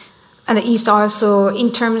yeasts? And the yeast also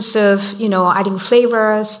in terms of, adding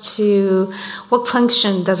flavors to what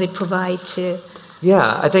function does it provide to...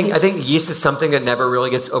 Yeah, I think yeast is something that never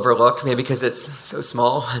really gets overlooked, maybe because it's so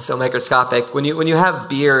small and so microscopic. When you have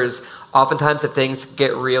beers, oftentimes the things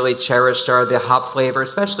get really cherished are the hop flavor,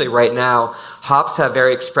 especially right now. Hops have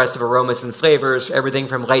very expressive aromas and flavors, everything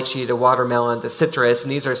from lychee to watermelon to citrus,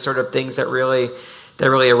 and these are sort of things that really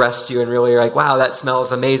arrest you and really are wow, that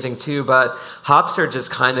smells amazing too. But hops are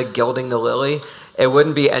just kind of gilding the lily. It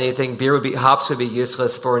wouldn't be anything. Hops would be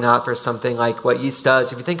useless if not for something like what yeast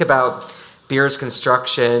does. If you think about beer's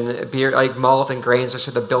construction, malt and grains are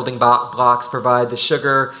sort of the building blocks, provide the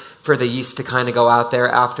sugar for the yeast to kind of go out there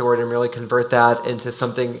afterward and really convert that into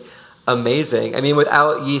something amazing.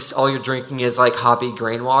 Without yeast, all you're drinking is hoppy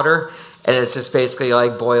grain water, and it's just basically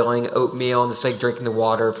boiling oatmeal and just drinking the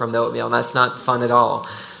water from the oatmeal, and that's not fun at all.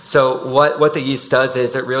 So what the yeast does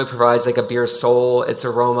is it really provides a beer soul, its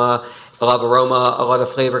aroma, a lot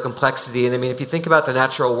of flavor, complexity. And if you think about the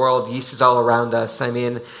natural world, yeast is all around us.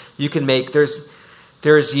 You can make, there's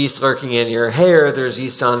yeast lurking in your hair, there's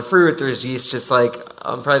yeast on fruit, there's yeast just on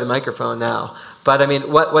probably the microphone now. But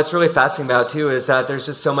what's really fascinating about it too is that there's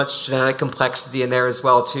just so much genetic complexity in there as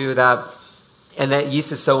well too, and that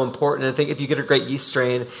yeast is so important. And I think if you get a great yeast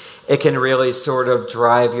strain, it can really sort of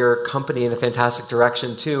drive your company in a fantastic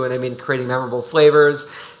direction too. And I mean, creating memorable flavors,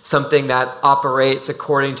 something that operates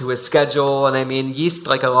according to a schedule. And I mean, yeast,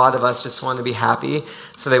 like a lot of us, just want to be happy.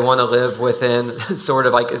 So they want to live within sort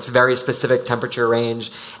of like its very specific temperature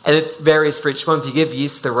range. And it varies for each one. If you give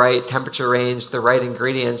yeast the right temperature range, the right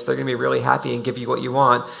ingredients, they're going to be really happy and give you what you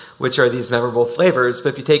want, which are these memorable flavors. But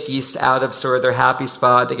if you take yeast out of sort of their happy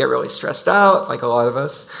spot, they get really stressed out, like a lot of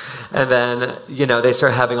us. And then, they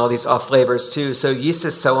start having all these off flavors too. So yeast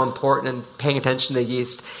is so important, and paying attention to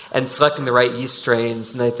yeast and selecting the right yeast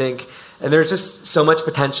strains. And I think, and there's just so much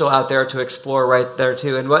potential out there to explore right there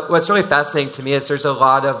too. And what's really fascinating to me is there's a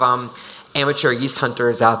lot of amateur yeast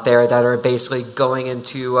hunters out there that are basically going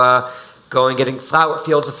into getting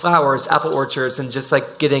fields of flowers, apple orchards, and just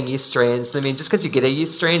like getting yeast strains. I mean, just because you get a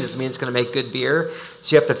yeast strain doesn't mean it's going to make good beer.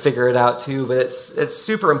 So you have to figure it out too. But it's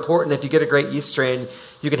super important. If you get a great yeast strain,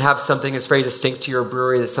 you can have something that's very distinct to your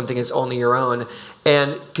brewery, that's something that's only your own.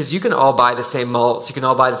 And because you can all buy the same malts, you can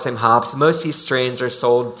all buy the same hops. Most yeast strains are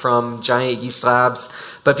sold from giant yeast labs.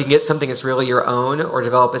 But if you can get something that's really your own, or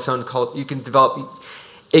develop its own cult, you can develop.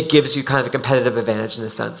 It gives you kind of a competitive advantage in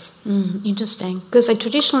a sense. Interesting. Because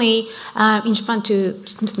traditionally in Japan, to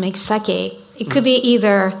make sake, it could be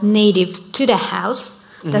either native to the house,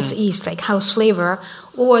 that's yeast, like house flavor,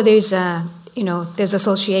 or there's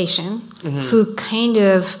association who kind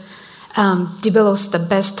of develops the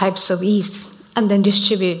best types of yeast and then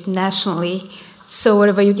distribute nationally. So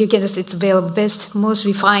whatever you get, it's available, best, most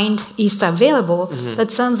refined yeast available. But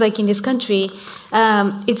it sounds like in this country,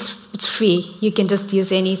 it's free. You can just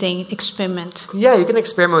use anything, experiment. Yeah, you can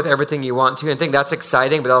experiment with everything you want to. And I think that's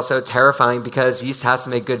exciting, but also terrifying, because yeast has to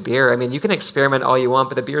make good beer. I mean, you can experiment all you want,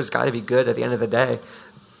 but the beer's got to be good at the end of the day.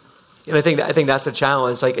 And I think that's a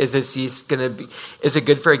challenge. Like, is this yeast is it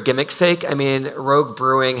good for a gimmick's sake? I mean, Rogue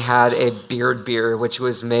Brewing had a beard beer, which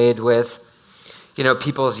was made with,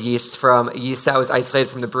 people's yeast that was isolated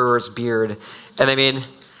from the brewer's beard. And I mean,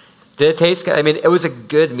 did it taste good? I mean, it was a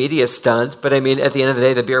good media stunt, but I mean, at the end of the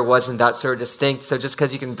day, the beer wasn't that sort of distinct. So just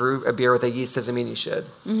because you can brew a beer with a yeast doesn't mean you should.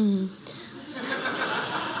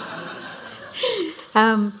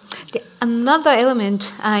 Another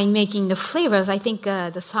element in making the flavors, I think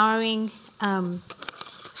the souring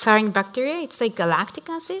bacteria, it's like lactic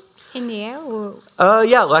acid in the air?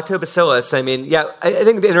 Yeah, lactobacillus. I mean, yeah, I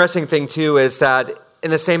think the interesting thing too is that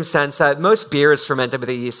in the same sense that most beer is fermented with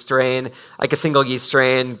a yeast strain, like a single yeast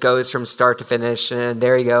strain goes from start to finish, and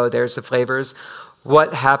there you go, there's the flavors.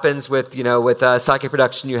 What happens with sake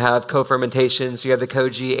production, you have co-fermentation, so you have the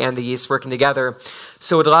koji and the yeast working together.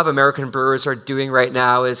 So what a lot of American brewers are doing right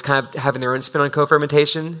now is kind of having their own spin on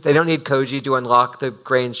co-fermentation. They don't need koji to unlock the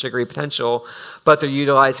grain sugary potential, but they're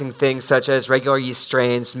utilizing things such as regular yeast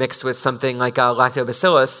strains mixed with something like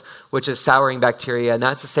lactobacillus, which is souring bacteria, and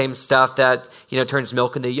that's the same stuff that turns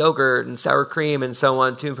milk into yogurt and sour cream and so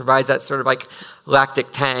on too, and provides that sort of like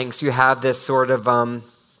lactic tang. So you have this sort of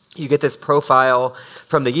you get this profile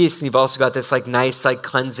from the yeast, and you've also got this like nice like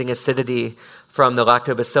cleansing acidity from the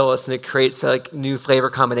lactobacillus, and it creates like new flavor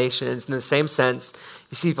combinations. In the same sense,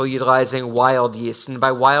 you see people utilizing wild yeast, and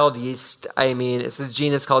by wild yeast, I mean it's a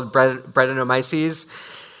genus called Brettanomyces,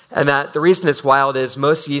 and that the reason it's wild is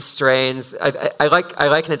most yeast strains. I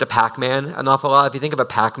liken it to Pac-Man an awful lot. If you think of a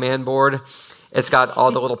Pac-Man board, it's got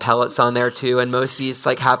all the little pellets on there too, and most yeast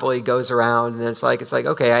like happily goes around, and it's like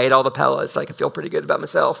okay, I ate all the pellets, like I feel pretty good about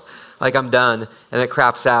myself, like I'm done, and it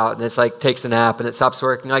craps out, and it's like takes a nap, and it stops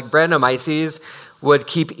working. Like Brettanomyces would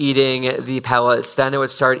keep eating the pellets, then it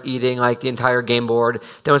would start eating like the entire game board,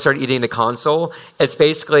 then it would start eating the console. It's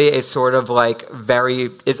basically a sort of like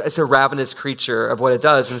it's a ravenous creature of what it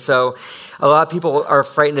does, and so a lot of people are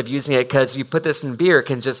frightened of using it because you put this in beer,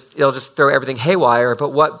 it'll just throw everything haywire. But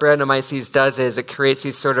what Brettanomyces does is it creates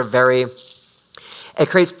these sort of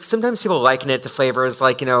sometimes people liken it to flavors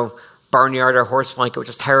like, barnyard or horse blanket, which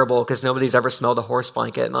is terrible because nobody's ever smelled a horse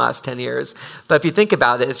blanket in the last 10 years. But if you think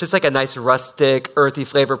about it, it's just like a nice rustic, earthy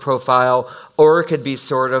flavor profile, or it could be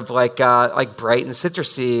sort of like bright and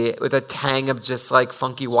citrusy with a tang of just like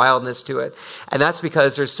funky wildness to it. And that's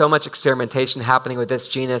because there's so much experimentation happening with this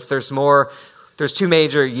genus. There's two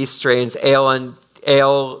major yeast strains, ales,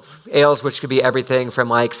 which could be everything from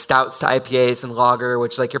like stouts to IPAs and lager,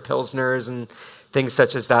 which like your pilsners and things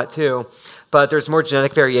such as that too. But there's more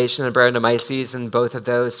genetic variation in Brettanomyces, and both of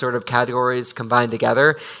those sort of categories combined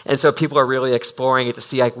together. And so people are really exploring it to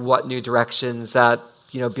see like what new directions that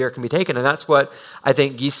beer can be taken. And that's what I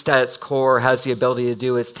think yeast at its core has the ability to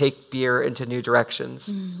do, is take beer into new directions.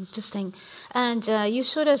 Interesting. And you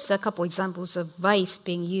showed us a couple examples of rice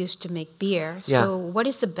being used to make beer. Yeah. So what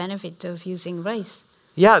is the benefit of using rice?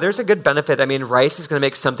 Yeah, there's a good benefit. I mean, rice is going to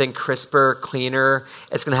make something crisper, cleaner.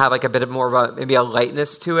 It's going to have like a bit of more of maybe a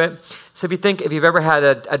lightness to it. So if you've ever had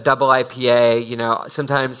a double IPA,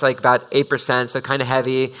 sometimes like about 8%, so kind of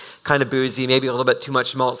heavy, kind of boozy, maybe a little bit too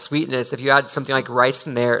much malt sweetness. If you add something like rice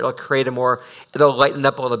in there, it'll lighten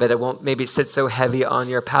up a little bit. It won't maybe sit so heavy on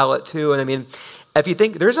your palate too. And I mean, if you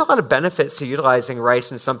think, there's a lot of benefits to utilizing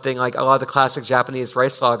rice in something like a lot of the classic Japanese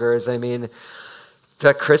rice lagers. I mean,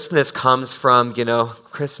 the crispness comes from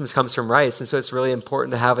rice, and so it's really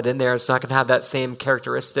important to have it in there. It's not going to have that same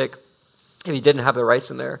characteristic if you didn't have the rice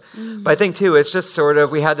in there. Mm-hmm. But I think, too, it's just sort of,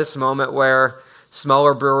 we had this moment where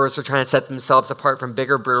smaller brewers were trying to set themselves apart from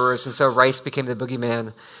bigger brewers, and so rice became the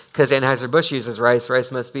boogeyman. Because Anheuser-Busch uses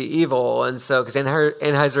rice must be evil. And so, because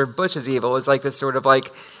Anheuser-Busch is evil, it's like this sort of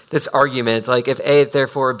like, this argument, like if A,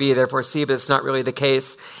 therefore B, therefore C, but it's not really the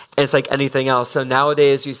case. And it's like anything else. So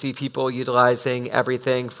nowadays you see people utilizing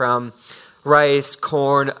everything from rice,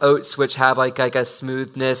 corn, oats, which have like a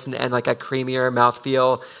smoothness and like a creamier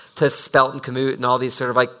mouthfeel, to spelt and kamut and all these sort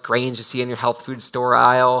of like grains you see in your health food store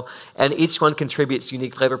aisle. And each one contributes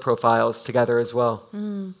unique flavor profiles together as well.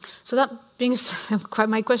 So that brings quite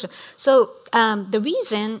my question. So the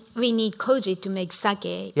reason we need koji to make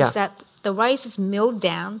sake is that the rice is milled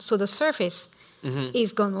down, so the surface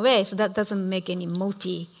is gone away, so that doesn't make any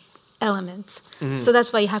malty elements. So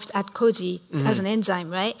that's why you have to add koji as an enzyme,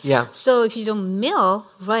 right? Yeah. So if you don't mill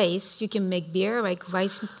rice, you can make beer, like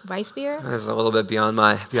rice beer. That's a little bit beyond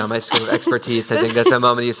my scope of expertise. I think that's a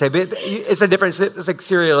moment you say, but it's a difference. It's like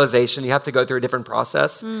serialization. You have to go through a different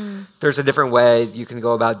process. There's a different way you can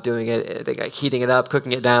go about doing it, like heating it up,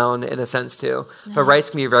 cooking it down, in a sense too. But rice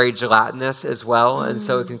can be very gelatinous as well, and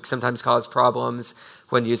so it can sometimes cause problems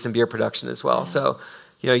when used in beer production as well. So,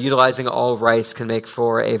 utilizing all rice can make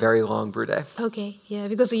for a very long brew day. Okay, yeah,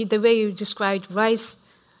 because the way you described rice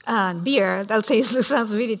beer, that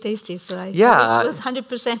sounds really tasty. So I thought it was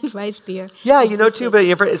 100% rice beer. Yeah, too, but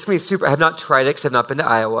it's going to be super. I have not tried it because I've not been to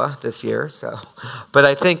Iowa this year. So, but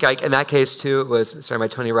I think in that case too, it was, sorry, my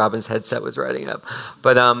Tony Robbins headset was writing up.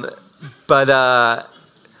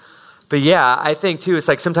 But yeah, I think too, it's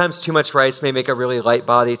like sometimes too much rice may make a really light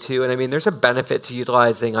body too. And I mean, there's a benefit to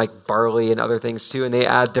utilizing like barley and other things too. And they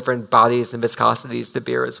add different bodies and viscosities to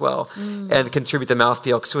beer as well and contribute to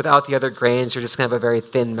mouthfeel. Because without the other grains, you're just going to have a very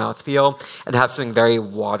thin mouthfeel and have something very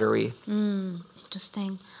watery.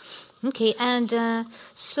 Interesting. Okay, and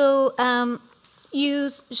you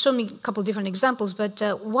showed me a couple different examples, but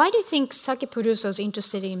why do you think sake producers are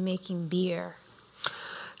interested in making beer?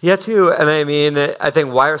 Yeah, too. And I mean, I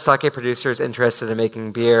think, why are sake producers interested in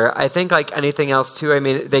making beer? I think like anything else too, I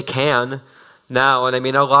mean, they can now. And I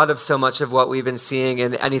mean, so much of what we've been seeing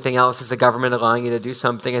in anything else is the government allowing you to do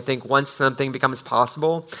something. I think once something becomes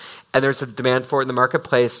possible and there's a demand for it in the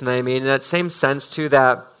marketplace, and I mean, in that same sense too,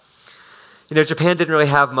 that Japan didn't really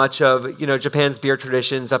have much of, Japan's beer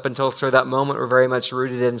traditions up until sort of that moment were very much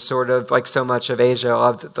rooted in sort of like so much of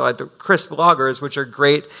Asia. The crisp lagers, which are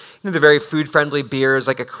great, the very food-friendly beers,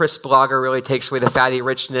 like a crisp lager really takes away the fatty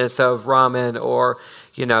richness of ramen or,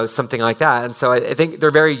 something like that. And so I think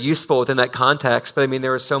they're very useful within that context, but I mean,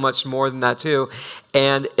 there was so much more than that too.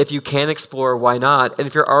 And if you can explore, why not? And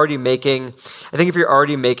if you're already making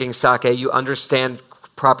sake, you understand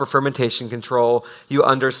proper fermentation control, you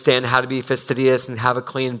understand how to be fastidious and have a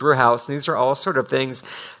clean brew house. And these are all sort of things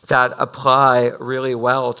that apply really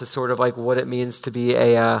well to sort of like what it means to be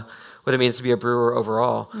a brewer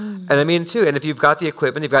overall. And I mean too, and if you've got the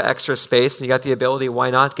equipment, you've got extra space, and you got the ability,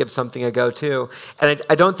 why not give something a go too? And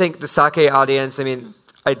I don't think the sake audience, I mean,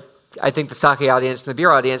 I think the sake audience and the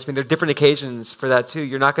beer audience, I mean, there are different occasions for that too.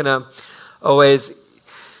 You're not going to always,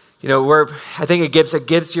 I think it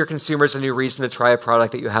gives your consumers a new reason to try a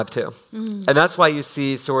product that you have too. And that's why you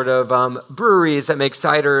see sort of breweries that make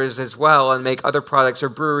ciders as well and make other products, or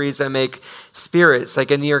breweries that make spirits.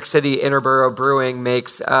 Like in New York City, Interborough Brewing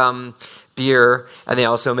makes beer, and they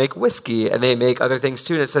also make whiskey, and they make other things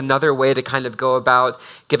too. And it's another way to kind of go about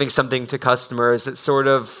giving something to customers. It's sort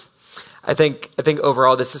of, I think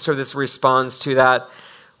overall, this is sort of this response to that.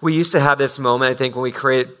 We used to have this moment, I think, when we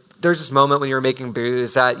created. There's this moment when you were making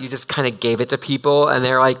booze that you just kind of gave it to people, and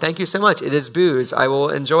they're like, "Thank you so much. It is booze. I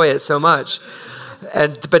will enjoy it so much."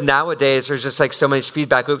 But nowadays, there's just like so much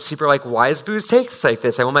feedback loops. People are like, "Why does booze taste like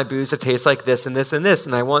this? I want my booze to taste like this and this and this,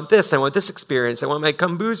 and I want this. I want this experience. I want my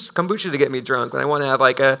kombucha to get me drunk, and I want to have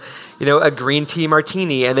like a green tea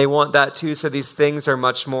martini, and they want that too." So these things are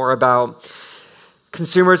much more about.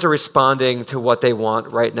 Consumers are responding to what they want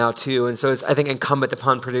right now too, and so it's, I think, incumbent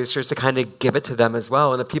upon producers to kind of give it to them as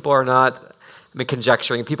well. And if people are not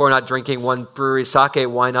conjecturing. People are not drinking one brewery sake.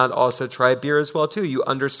 Why not also try beer as well, too? You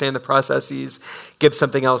understand the processes, give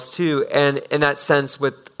something else, too. And in that sense,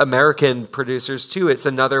 with American producers, too, it's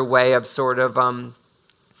another way of sort of,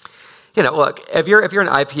 look, if you're an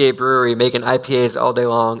IPA brewery making IPAs all day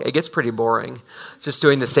long, it gets pretty boring, just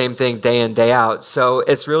doing the same thing day in, day out. So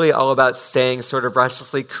it's really all about staying sort of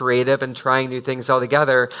restlessly creative and trying new things all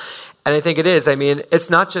together. And I think it is. I mean, it's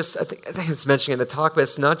not just, I think it's mentioning in the talk, but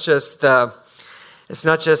it's not just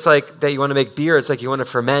like that you want to make beer. It's like you want to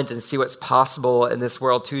ferment and see what's possible in this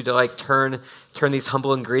world too, to like turn these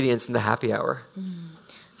humble ingredients into happy hour.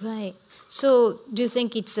 Right. So do you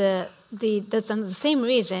think it's that's the same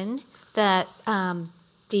reason that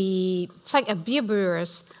the beer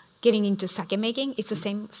brewers getting into sake making? It's the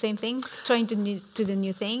same thing, trying to do the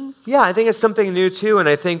new thing? Yeah, I think it's something new too. And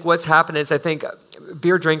I think what's happened is I think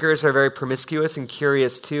beer drinkers are very promiscuous and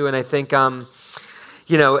curious too. And I think, and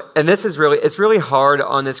this is it's really hard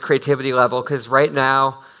on this creativity level because right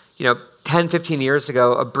now, 10, 15 years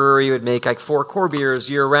ago, a brewery would make like 4 core beers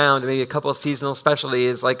year round, maybe a couple of seasonal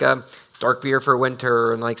specialties like a dark beer for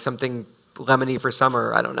winter and like something lemony for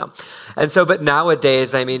summer. I don't know. And so, but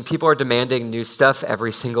nowadays, I mean, people are demanding new stuff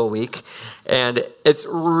every single week. And it's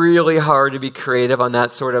really hard to be creative on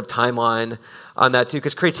that sort of timeline on that too,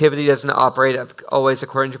 because creativity doesn't operate always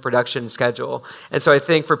according to production schedule. And so I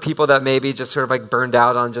think for people that maybe just sort of like burned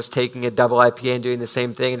out on just taking a double IPA and doing the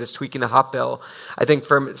same thing and just tweaking the hop bill, I think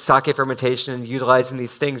sake fermentation and utilizing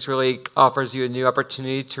these things really offers you a new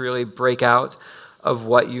opportunity to really break out of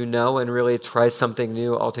what you know and really try something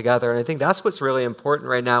new altogether. And I think that's what's really important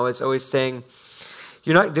right now is always saying,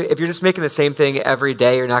 if you're just making the same thing every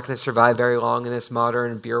day, you're not going to survive very long in this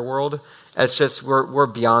modern beer world. It's just, we're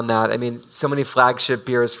beyond that. I mean, so many flagship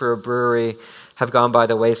beers for a brewery have gone by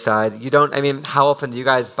the wayside. How often do you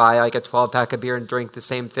guys buy like a 12-pack of beer and drink the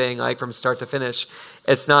same thing like from start to finish?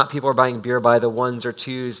 It's not people are buying beer by the ones or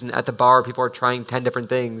twos, and at the bar, people are trying 10 different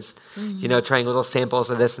things, trying little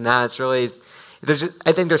samples of this and that. It's really,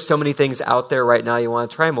 I think there's so many things out there right now you want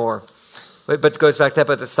to try more. But it goes back to that,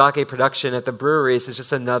 but the sake production at the breweries is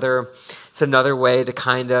just another way to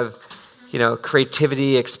kind of,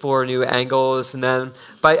 creativity, explore new angles. And then,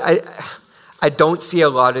 but I don't see a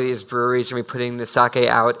lot of these breweries putting the sake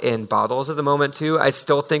out in bottles at the moment too. I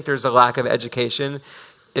still think there's a lack of education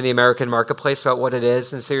in the American marketplace about what it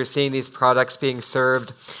is. And so you're seeing these products being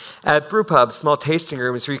served at brew pubs, small tasting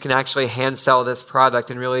rooms where you can actually hand sell this product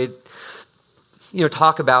and really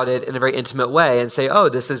talk about it in a very intimate way and say, oh,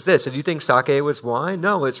 this is this. So do you think sake was wine?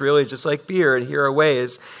 No, it's really just like beer, and here are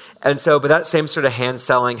ways. And so, but that same sort of hand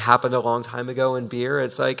selling happened a long time ago in beer.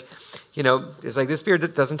 It's like, it's like this beer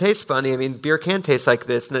doesn't taste funny. I mean, beer can taste like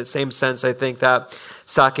this. In that same sense, I think that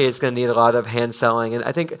sake is going to need a lot of hand selling. And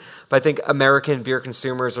I think American beer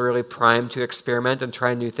consumers are really primed to experiment and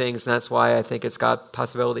try new things. And that's why I think it's got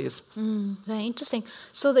possibilities. Very interesting.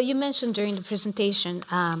 So that you mentioned during the presentation,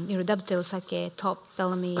 Dovetail Sake, Top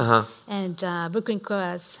Bellamy, and Brooklyn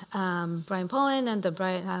Cross, Brian Pollan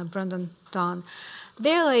and Brandon Don.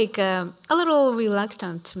 They're like a little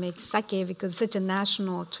reluctant to make sake because it's such a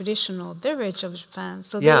national, traditional beverage of Japan.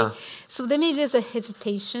 So maybe there's a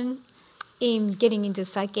hesitation in getting into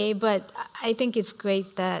sake, but I think it's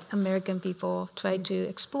great that American people try to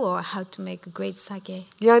explore how to make a great sake.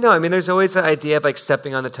 Yeah, I know. I mean, there's always the idea of like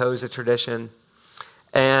stepping on the toes of tradition.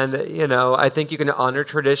 And, I think you can honor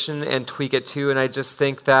tradition and tweak it too. And I just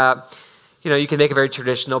think that, you can make a very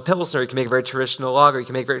traditional Pilsner, you can make a very traditional lager, you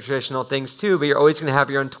can make very traditional things too, but you're always going to have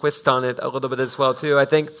your own twist on it a little bit as well too. I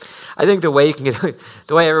think the way the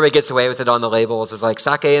way everybody gets away with it on the labels is like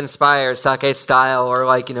sake inspired, sake style, or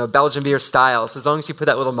like, Belgian beer style. So as long as you put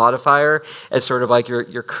that little modifier as sort of like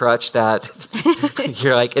your crutch that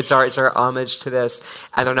you're like, it's our homage to this,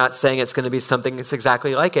 and they're not saying it's going to be something that's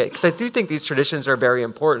exactly like it. Because I do think these traditions are very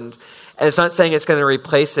important. And it's not saying it's going to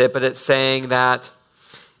replace it, but it's saying that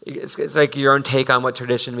it's like your own take on what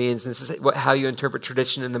tradition means. And this is how you interpret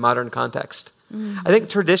tradition in the modern context. I think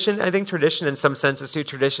tradition in some senses too,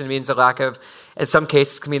 tradition means a lack of, in some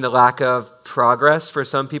cases can mean the lack of progress for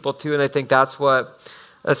some people too. And I think that's why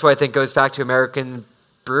I think goes back to American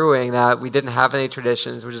brewing, that we didn't have any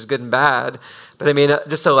traditions, which is good and bad. But I mean, it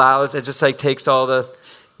just takes all the,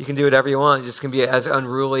 you can do whatever you want. You just can be as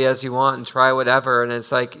unruly as you want and try whatever. And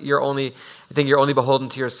it's like you're only beholden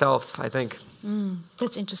to yourself, I think.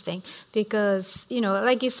 That's interesting because,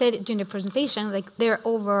 like you said during the presentation, like there are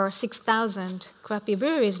over 6,000 craft beer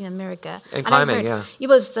breweries in America. And climbing, yeah. It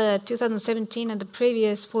was the 2017 and the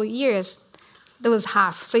previous 4 years, that was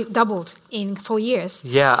half. So it doubled in 4 years.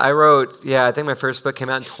 Yeah, I think my first book came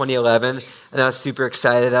out in 2011, and I was super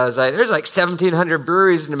excited. I was like, there's like 1,700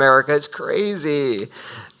 breweries in America. It's crazy.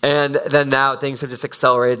 And then now things have just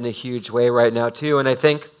accelerated in a huge way right now too. And I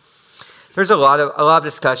think there's a lot of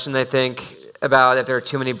discussion, I think, about if there are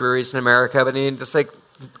too many breweries in America. But I mean, just like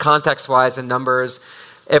context-wise and numbers,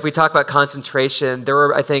 if we talk about concentration, there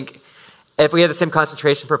were, I think, if we had the same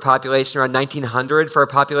concentration per population around 1,900 for our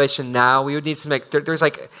population now, we would need some, there's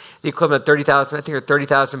like the equivalent of 30,000, I think there are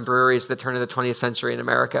 30,000 breweries at the turn of the 20th century in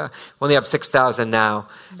America. We only have 6,000 now.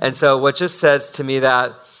 And so what just says to me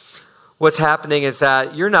that what's happening is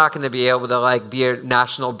that you're not going to be able to like be a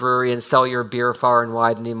national brewery and sell your beer far and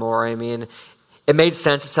wide anymore. I mean, it made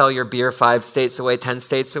sense to sell your beer 5 states away, 10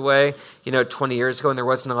 states away, 20 years ago, and there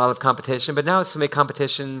wasn't a lot of competition. But now it's so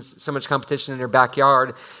much competition in your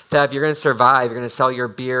backyard that if you're going to survive, you're going to sell your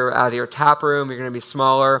beer out of your tap room, you're going to be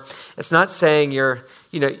smaller. It's not saying I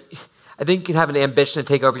think you can have an ambition to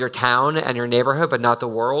take over your town and your neighborhood, but not the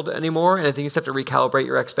world anymore. And I think you just have to recalibrate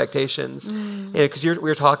your expectations. Because we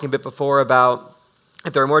were talking a bit before about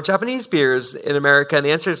if there are more Japanese beers in America, and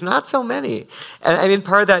the answer is not so many. And I mean,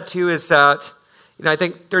 part of that too is that I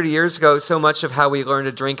think 30 years ago, so much of how we learned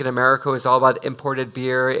to drink in America was all about imported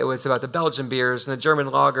beer. It was about the Belgian beers and the German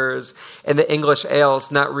lagers and the English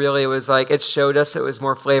ales. Not really. It was like it showed us it was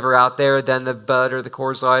more flavor out there than the Bud or the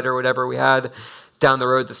Coors Light or whatever we had down the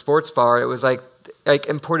road at the sports bar. It was like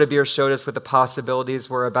imported beer showed us what the possibilities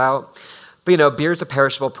were about. But beer is a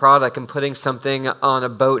perishable product, and putting something on a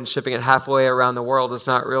boat and shipping it halfway around the world is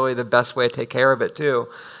not really the best way to take care of it too.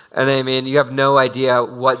 And I mean, you have no idea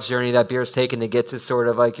what journey that beer has taken to get to sort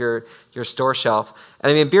of like your store shelf.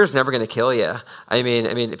 And I mean, beer's never going to kill you. I mean,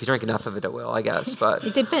 if you drink enough of it, it will, I guess. But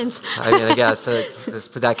it depends. I guess so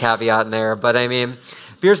just put that caveat in there. But I mean,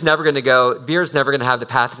 beer's never going to have the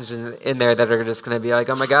pathogens in there that are just going to be like,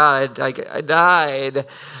 oh my God, I died.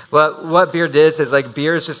 But what beer is like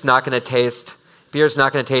beer is just not going to taste. Beer's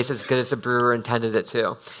not going to taste as good as the brewer intended it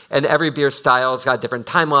to. And every beer style's got different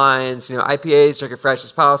timelines. IPAs drink it fresh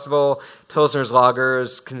as possible. Pilsners,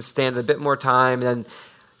 lagers can stand a bit more time. And then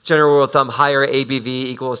general rule of thumb, higher ABV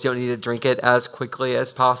equals you don't need to drink it as quickly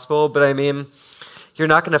as possible. But I mean, you're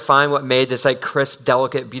not going to find what made this like crisp,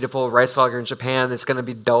 delicate, beautiful rice lager in Japan that's going to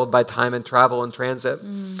be dulled by time and travel and transit.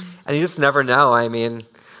 And you just never know. I mean,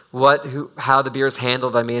 how the beer is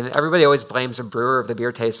handled. I mean, everybody always blames a brewer if the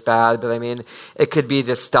beer tastes bad, but I mean, it could be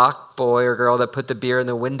the stock boy or girl that put the beer in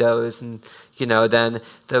the windows, and then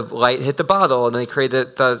the light hit the bottle, and they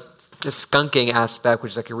created the skunking aspect,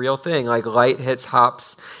 which is like a real thing. Like light hits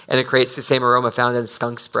hops, and it creates the same aroma found in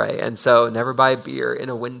skunk spray. And so, never buy beer in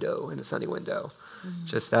a sunny window.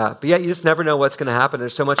 Just that. But yeah, you just never know what's going to happen.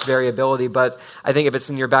 There's so much variability, but I think if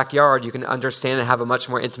it's in your backyard, you can understand and have a much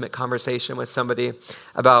more intimate conversation with somebody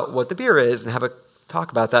about what the beer is and have a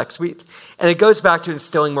talk about that. And it goes back to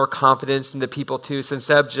instilling more confidence into people too. So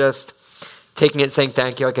instead of just taking it and saying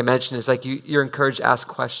thank you, like I mentioned, it's like you're encouraged to ask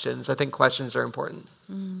questions. I think questions are important.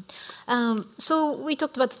 So we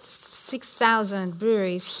talked about 6,000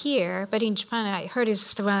 breweries here, but in Japan, I heard it's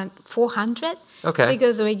just around 400. Okay.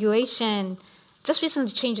 Because the regulation just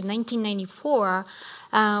recently changed in 1994,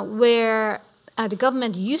 where the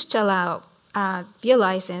government used to allow beer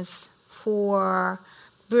license for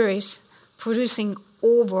breweries producing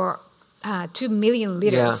over 2 million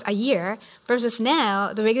liters a year, versus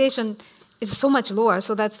now the regulation is so much lower.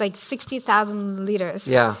 So that's like 60,000 liters.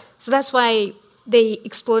 Yeah. So that's why they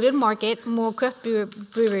exploded market, more craft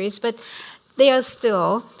breweries, but they are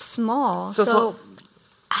still small. So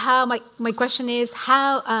how my question is,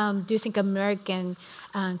 how do you think American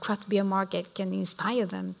craft beer market can inspire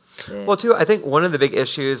them? Well, too, I think one of the big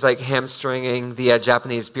issues, like hamstringing the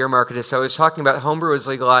Japanese beer market, is so I was talking about homebrew was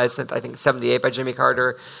legalized in, I think, 1978 by Jimmy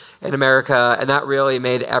Carter in America, and that really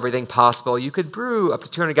made everything possible. You could brew up to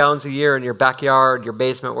 200 gallons a year in your backyard, your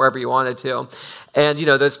basement, wherever you wanted to. And,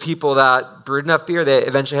 those people that brewed enough beer, they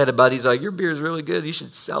eventually had a buddy's like, your beer is really good, you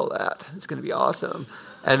should sell that. It's going to be awesome.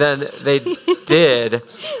 And then they did.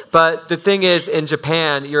 But the thing is, in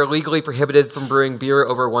Japan, you're legally prohibited from brewing beer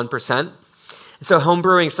over 1%. So home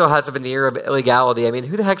brewing still has a veneer of illegality. I mean,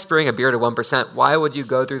 who the heck's brewing a beer to 1%? Why would you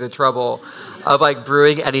go through the trouble of like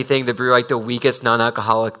brewing anything to brew like the weakest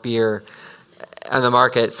non-alcoholic beer on the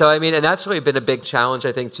market? So I mean, and that's really been a big challenge,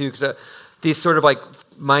 I think, too, because these sort of like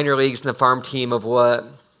minor leagues and the farm team of what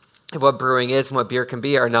brewing is and what beer can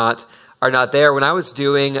be are not there. When I was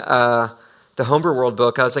doing the Homebrew World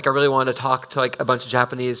book, I was like, I really wanted to talk to like a bunch of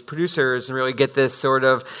Japanese producers and really get this sort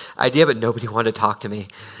of idea, but nobody wanted to talk to me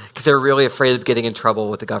because they were really afraid of getting in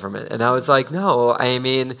trouble with the government. And I was like, no, I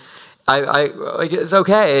mean, like, it's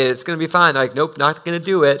okay, it's going to be fine. They're like, nope, not going to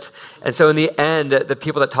do it. And so in the end, the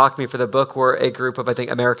people that talked to me for the book were a group of, I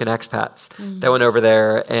think, American expats that went over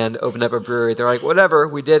there and opened up a brewery. They're like, whatever,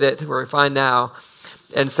 we did it, we're fine now.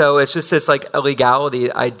 And so it's just this like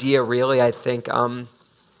illegality idea, really, I think,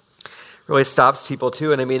 really stops people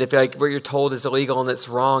too. And I mean, if like what you're told is illegal and it's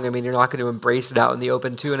wrong, I mean, you're not going to embrace it out in the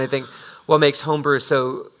open too. And I think what makes homebrew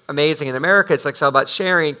so amazing in America, it's like it's all about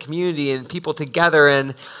sharing, community, and people together.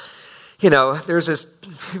 And you know, there's this,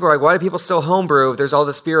 people are like, why do people still homebrew if there's all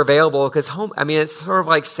this beer available? Because it's sort of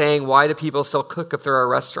like saying, why do people still cook if there are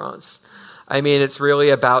restaurants? I mean, it's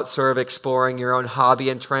really about sort of exploring your own hobby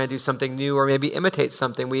and trying to do something new or maybe imitate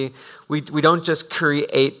something. We don't just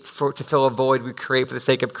create to fill a void, we create for the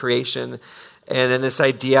sake of creation. And in this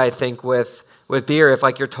idea, I think, with beer, if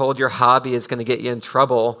like you're told your hobby is going to get you in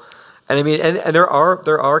trouble, and I mean, and there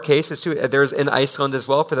are cases too. There's in Iceland as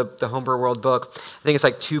well for the Homebrew World book. I think it's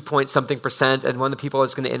like 2-point-something%. And one of the people I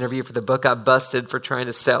was going to interview for the book got busted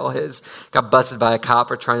got busted by a cop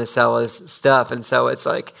for trying to sell his stuff. And so it's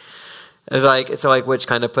like which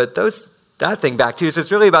kind of put that thing back too. So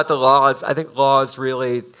it's really about the laws. I think laws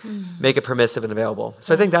really make it permissive and available.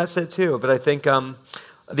 So I think that's it too. But I think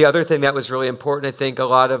the other thing that was really important, I think a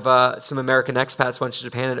lot of some American expats went to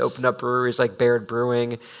Japan and opened up breweries like Baird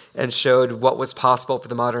Brewing and showed what was possible for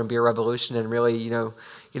the modern beer revolution, and really,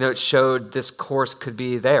 it showed this course could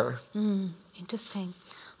be there. Interesting.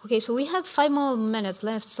 Okay, so we have 5 more minutes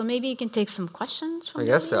left, so maybe you can take some questions from I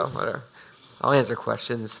guess so. Whatever. I'll answer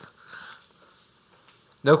questions.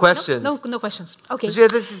 No questions. No questions. Okay.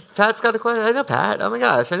 Pat's got a question. I know Pat. Oh my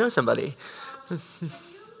gosh, I know somebody.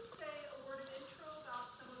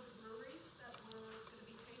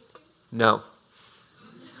 No.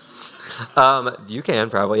 You can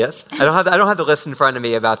probably, yes. I don't have the list in front of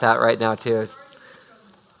me about that right now too.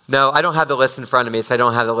 No, I don't have the list in front of me, so I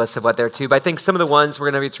don't have the list of what they're to. But I think some of the ones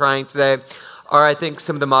we're going to be trying today are, I think,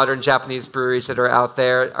 some of the modern Japanese breweries that are out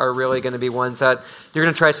there are really going to be ones that you're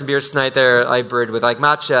going to try some beers tonight. They're like brewed with like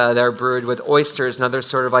matcha. They're brewed with oysters and other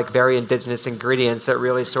sort of like very indigenous ingredients that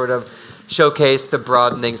really sort of showcase the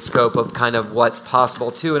broadening scope of kind of what's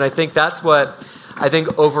possible too. And I think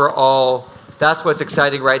overall, that's what's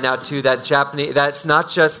exciting right now too, that's not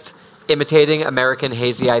just imitating American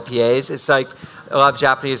hazy IPAs. It's like a lot of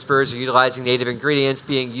Japanese brewers are utilizing native ingredients,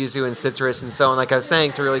 being yuzu and citrus and so on, like I was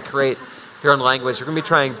saying, to really create their own language. We're going to be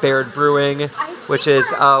trying Baird Brewing, which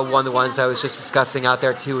is one of the ones I was just discussing out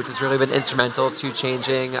there too, which has really been instrumental to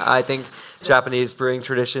changing, I think, Japanese brewing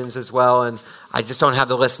traditions as well. And I just don't have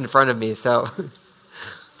the list in front of me, so...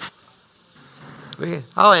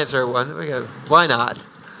 I'll answer one. Why not?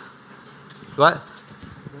 What?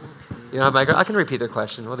 You don't have my... I can repeat their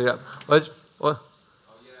question. We'll do that. What?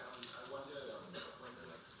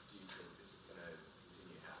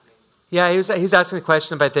 Yeah, he was asking the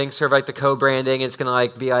question if I think sort of like the co-branding is going to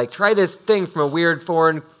like be like, try this thing from a weird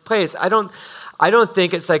foreign place. I don't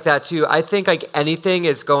think it's like that too. I think like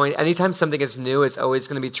anytime something is new, it's always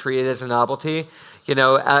going to be treated as a novelty,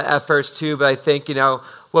 at first too. But I think,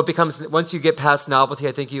 what becomes, once you get past novelty,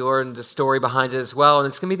 I think you learn the story behind it as well, and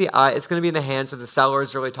it's going to be in the hands of the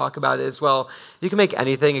sellers to really talk about it as well. You can make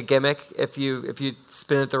anything a gimmick if you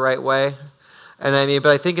spin it the right way, but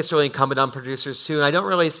I think it's really incumbent on producers too. And I don't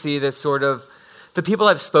really see this sort of, the people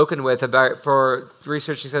I've spoken with about for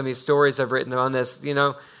researching some of these stories I've written on this,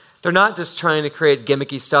 they're not just trying to create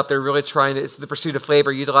gimmicky stuff. They're really it's the pursuit of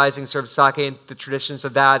flavor, utilizing sort of sake and the traditions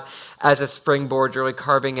of that as a springboard, really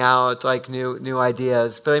carving out like new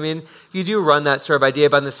ideas. But I mean, you do run that sort of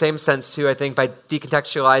idea, but in the same sense too, I think by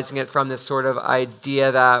decontextualizing it from this sort of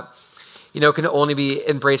idea that, can only be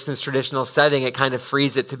embraced in this traditional setting, it kind of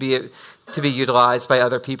frees it to be utilized by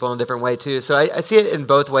other people in a different way too. So I see it in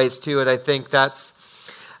both ways too, and I think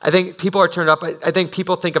people are turned up. I think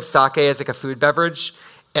people think of sake as like a food beverage,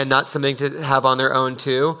 and not something to have on their own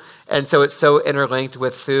too. And so it's so interlinked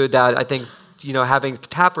with food that I think, having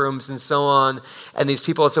tap rooms and so on, and these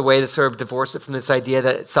people, it's a way to sort of divorce it from this idea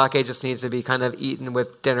that sake just needs to be kind of eaten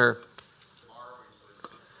with dinner.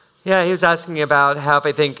 Yeah, he was asking about how, if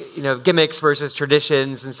I think, gimmicks versus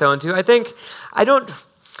traditions and so on too.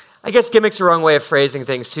 I guess gimmicks are the wrong way of phrasing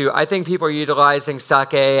things too. I think people are utilizing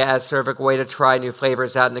sake as sort of a way to try new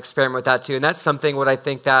flavors out and experiment with that too. And that's something what I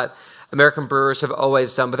think that American brewers have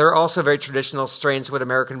always done, but there are also very traditional strains of what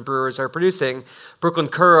American brewers are producing. Brooklyn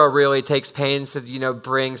Kura really takes pains to,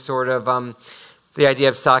 bring sort of the idea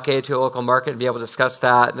of sake to a local market and be able to discuss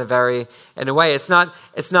that in a way. It's not.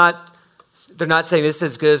 They're not saying this is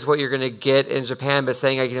as good as what you're going to get in Japan, but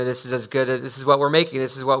saying this is as good as this is what we're making.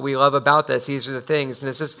 This is what we love about this. These are the things,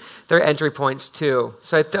 and their entry points too.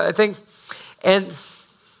 So I think, and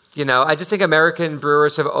I just think American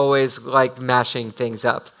brewers have always liked mashing things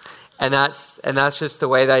up. And that's just the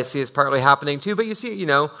way that I see it's partly happening too. But you see,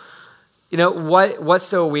 what's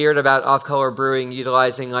so weird about off-color brewing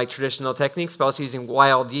utilizing like traditional techniques, but also using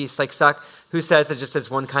wild yeast? Like who says that just as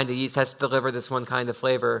one kind of yeast has to deliver this one kind of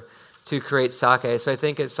flavor to create sake? So I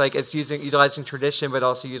think it's like it's utilizing tradition, but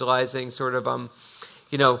also utilizing sort of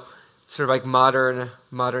like modern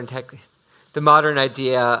tech, the modern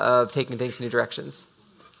idea of taking things in new directions.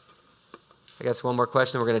 I guess one more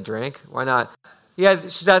question, we're going to drink. Why not? Yeah,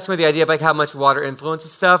 she's asking me the idea of like how much water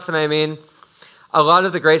influences stuff, and I mean, a lot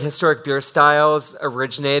of the great historic beer styles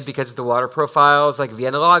originated because of the water profiles, like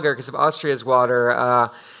Vienna Lager because of Austria's water.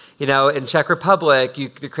 In Czech Republic, you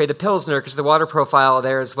create the Pilsner because of the water profile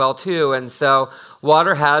there as well too. And so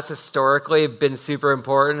water has historically been super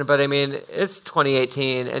important, but I mean, it's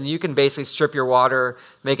 2018 and you can basically strip your water,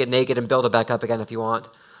 make it naked and build it back up again if you want.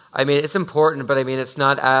 I mean, it's important, but I mean, it's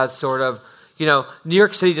not as sort of, New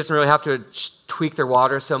York City doesn't really have to tweak their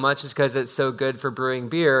water so much just because it's so good for brewing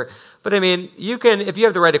beer. But I mean, you can, if you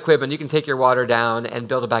have the right equipment, you can take your water down and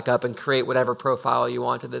build it back up and create whatever profile you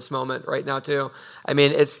want at this moment right now too. I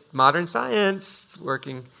mean, it's modern science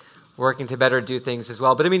working to better do things as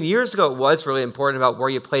well. But I mean, years ago, it was really important about where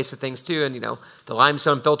you place the things too. And, the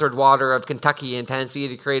limestone filtered water of Kentucky and Tennessee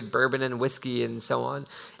to create bourbon and whiskey and so on.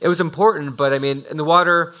 It was important, but I mean, in the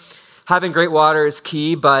water, having great water is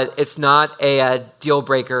key, but it's not a deal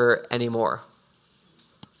breaker anymore,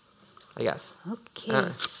 I guess. Okay,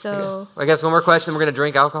 so... I guess one more question, we're going to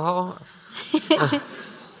drink alcohol? I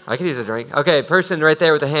could use a drink. Okay, person right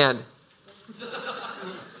there with a hand.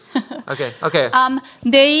 Okay.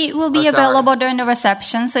 They will be available during the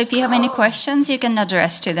reception, so if you have any questions, you can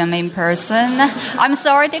address to them in person. I'm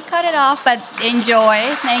sorry to cut it off, but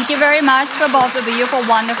enjoy. Thank you very much for both of you for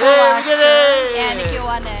wonderful lectures and the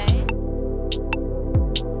Q&A.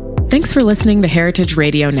 Thanks for listening to Heritage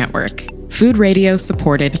Radio Network, food radio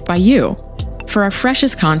supported by you. For our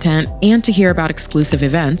freshest content and to hear about exclusive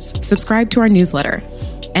events, subscribe to our newsletter.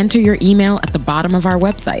 Enter your email at the bottom of our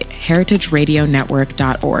website,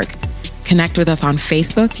 heritageradionetwork.org. Connect with us on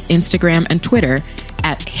Facebook, Instagram, and Twitter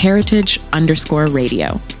at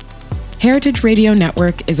heritage_radio. Heritage Radio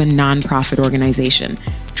Network is a nonprofit organization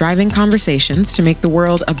driving conversations to make the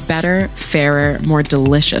world a better, fairer, more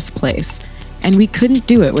delicious place. And we couldn't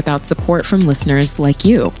do it without support from listeners like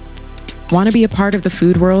you. Want to be a part of the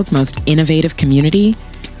food world's most innovative community?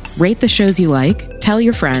 Rate the shows you like, tell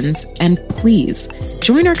your friends, and please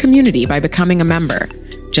join our community by becoming a member.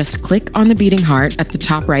 Just click on the beating heart at the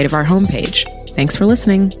top right of our homepage. Thanks for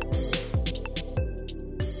listening.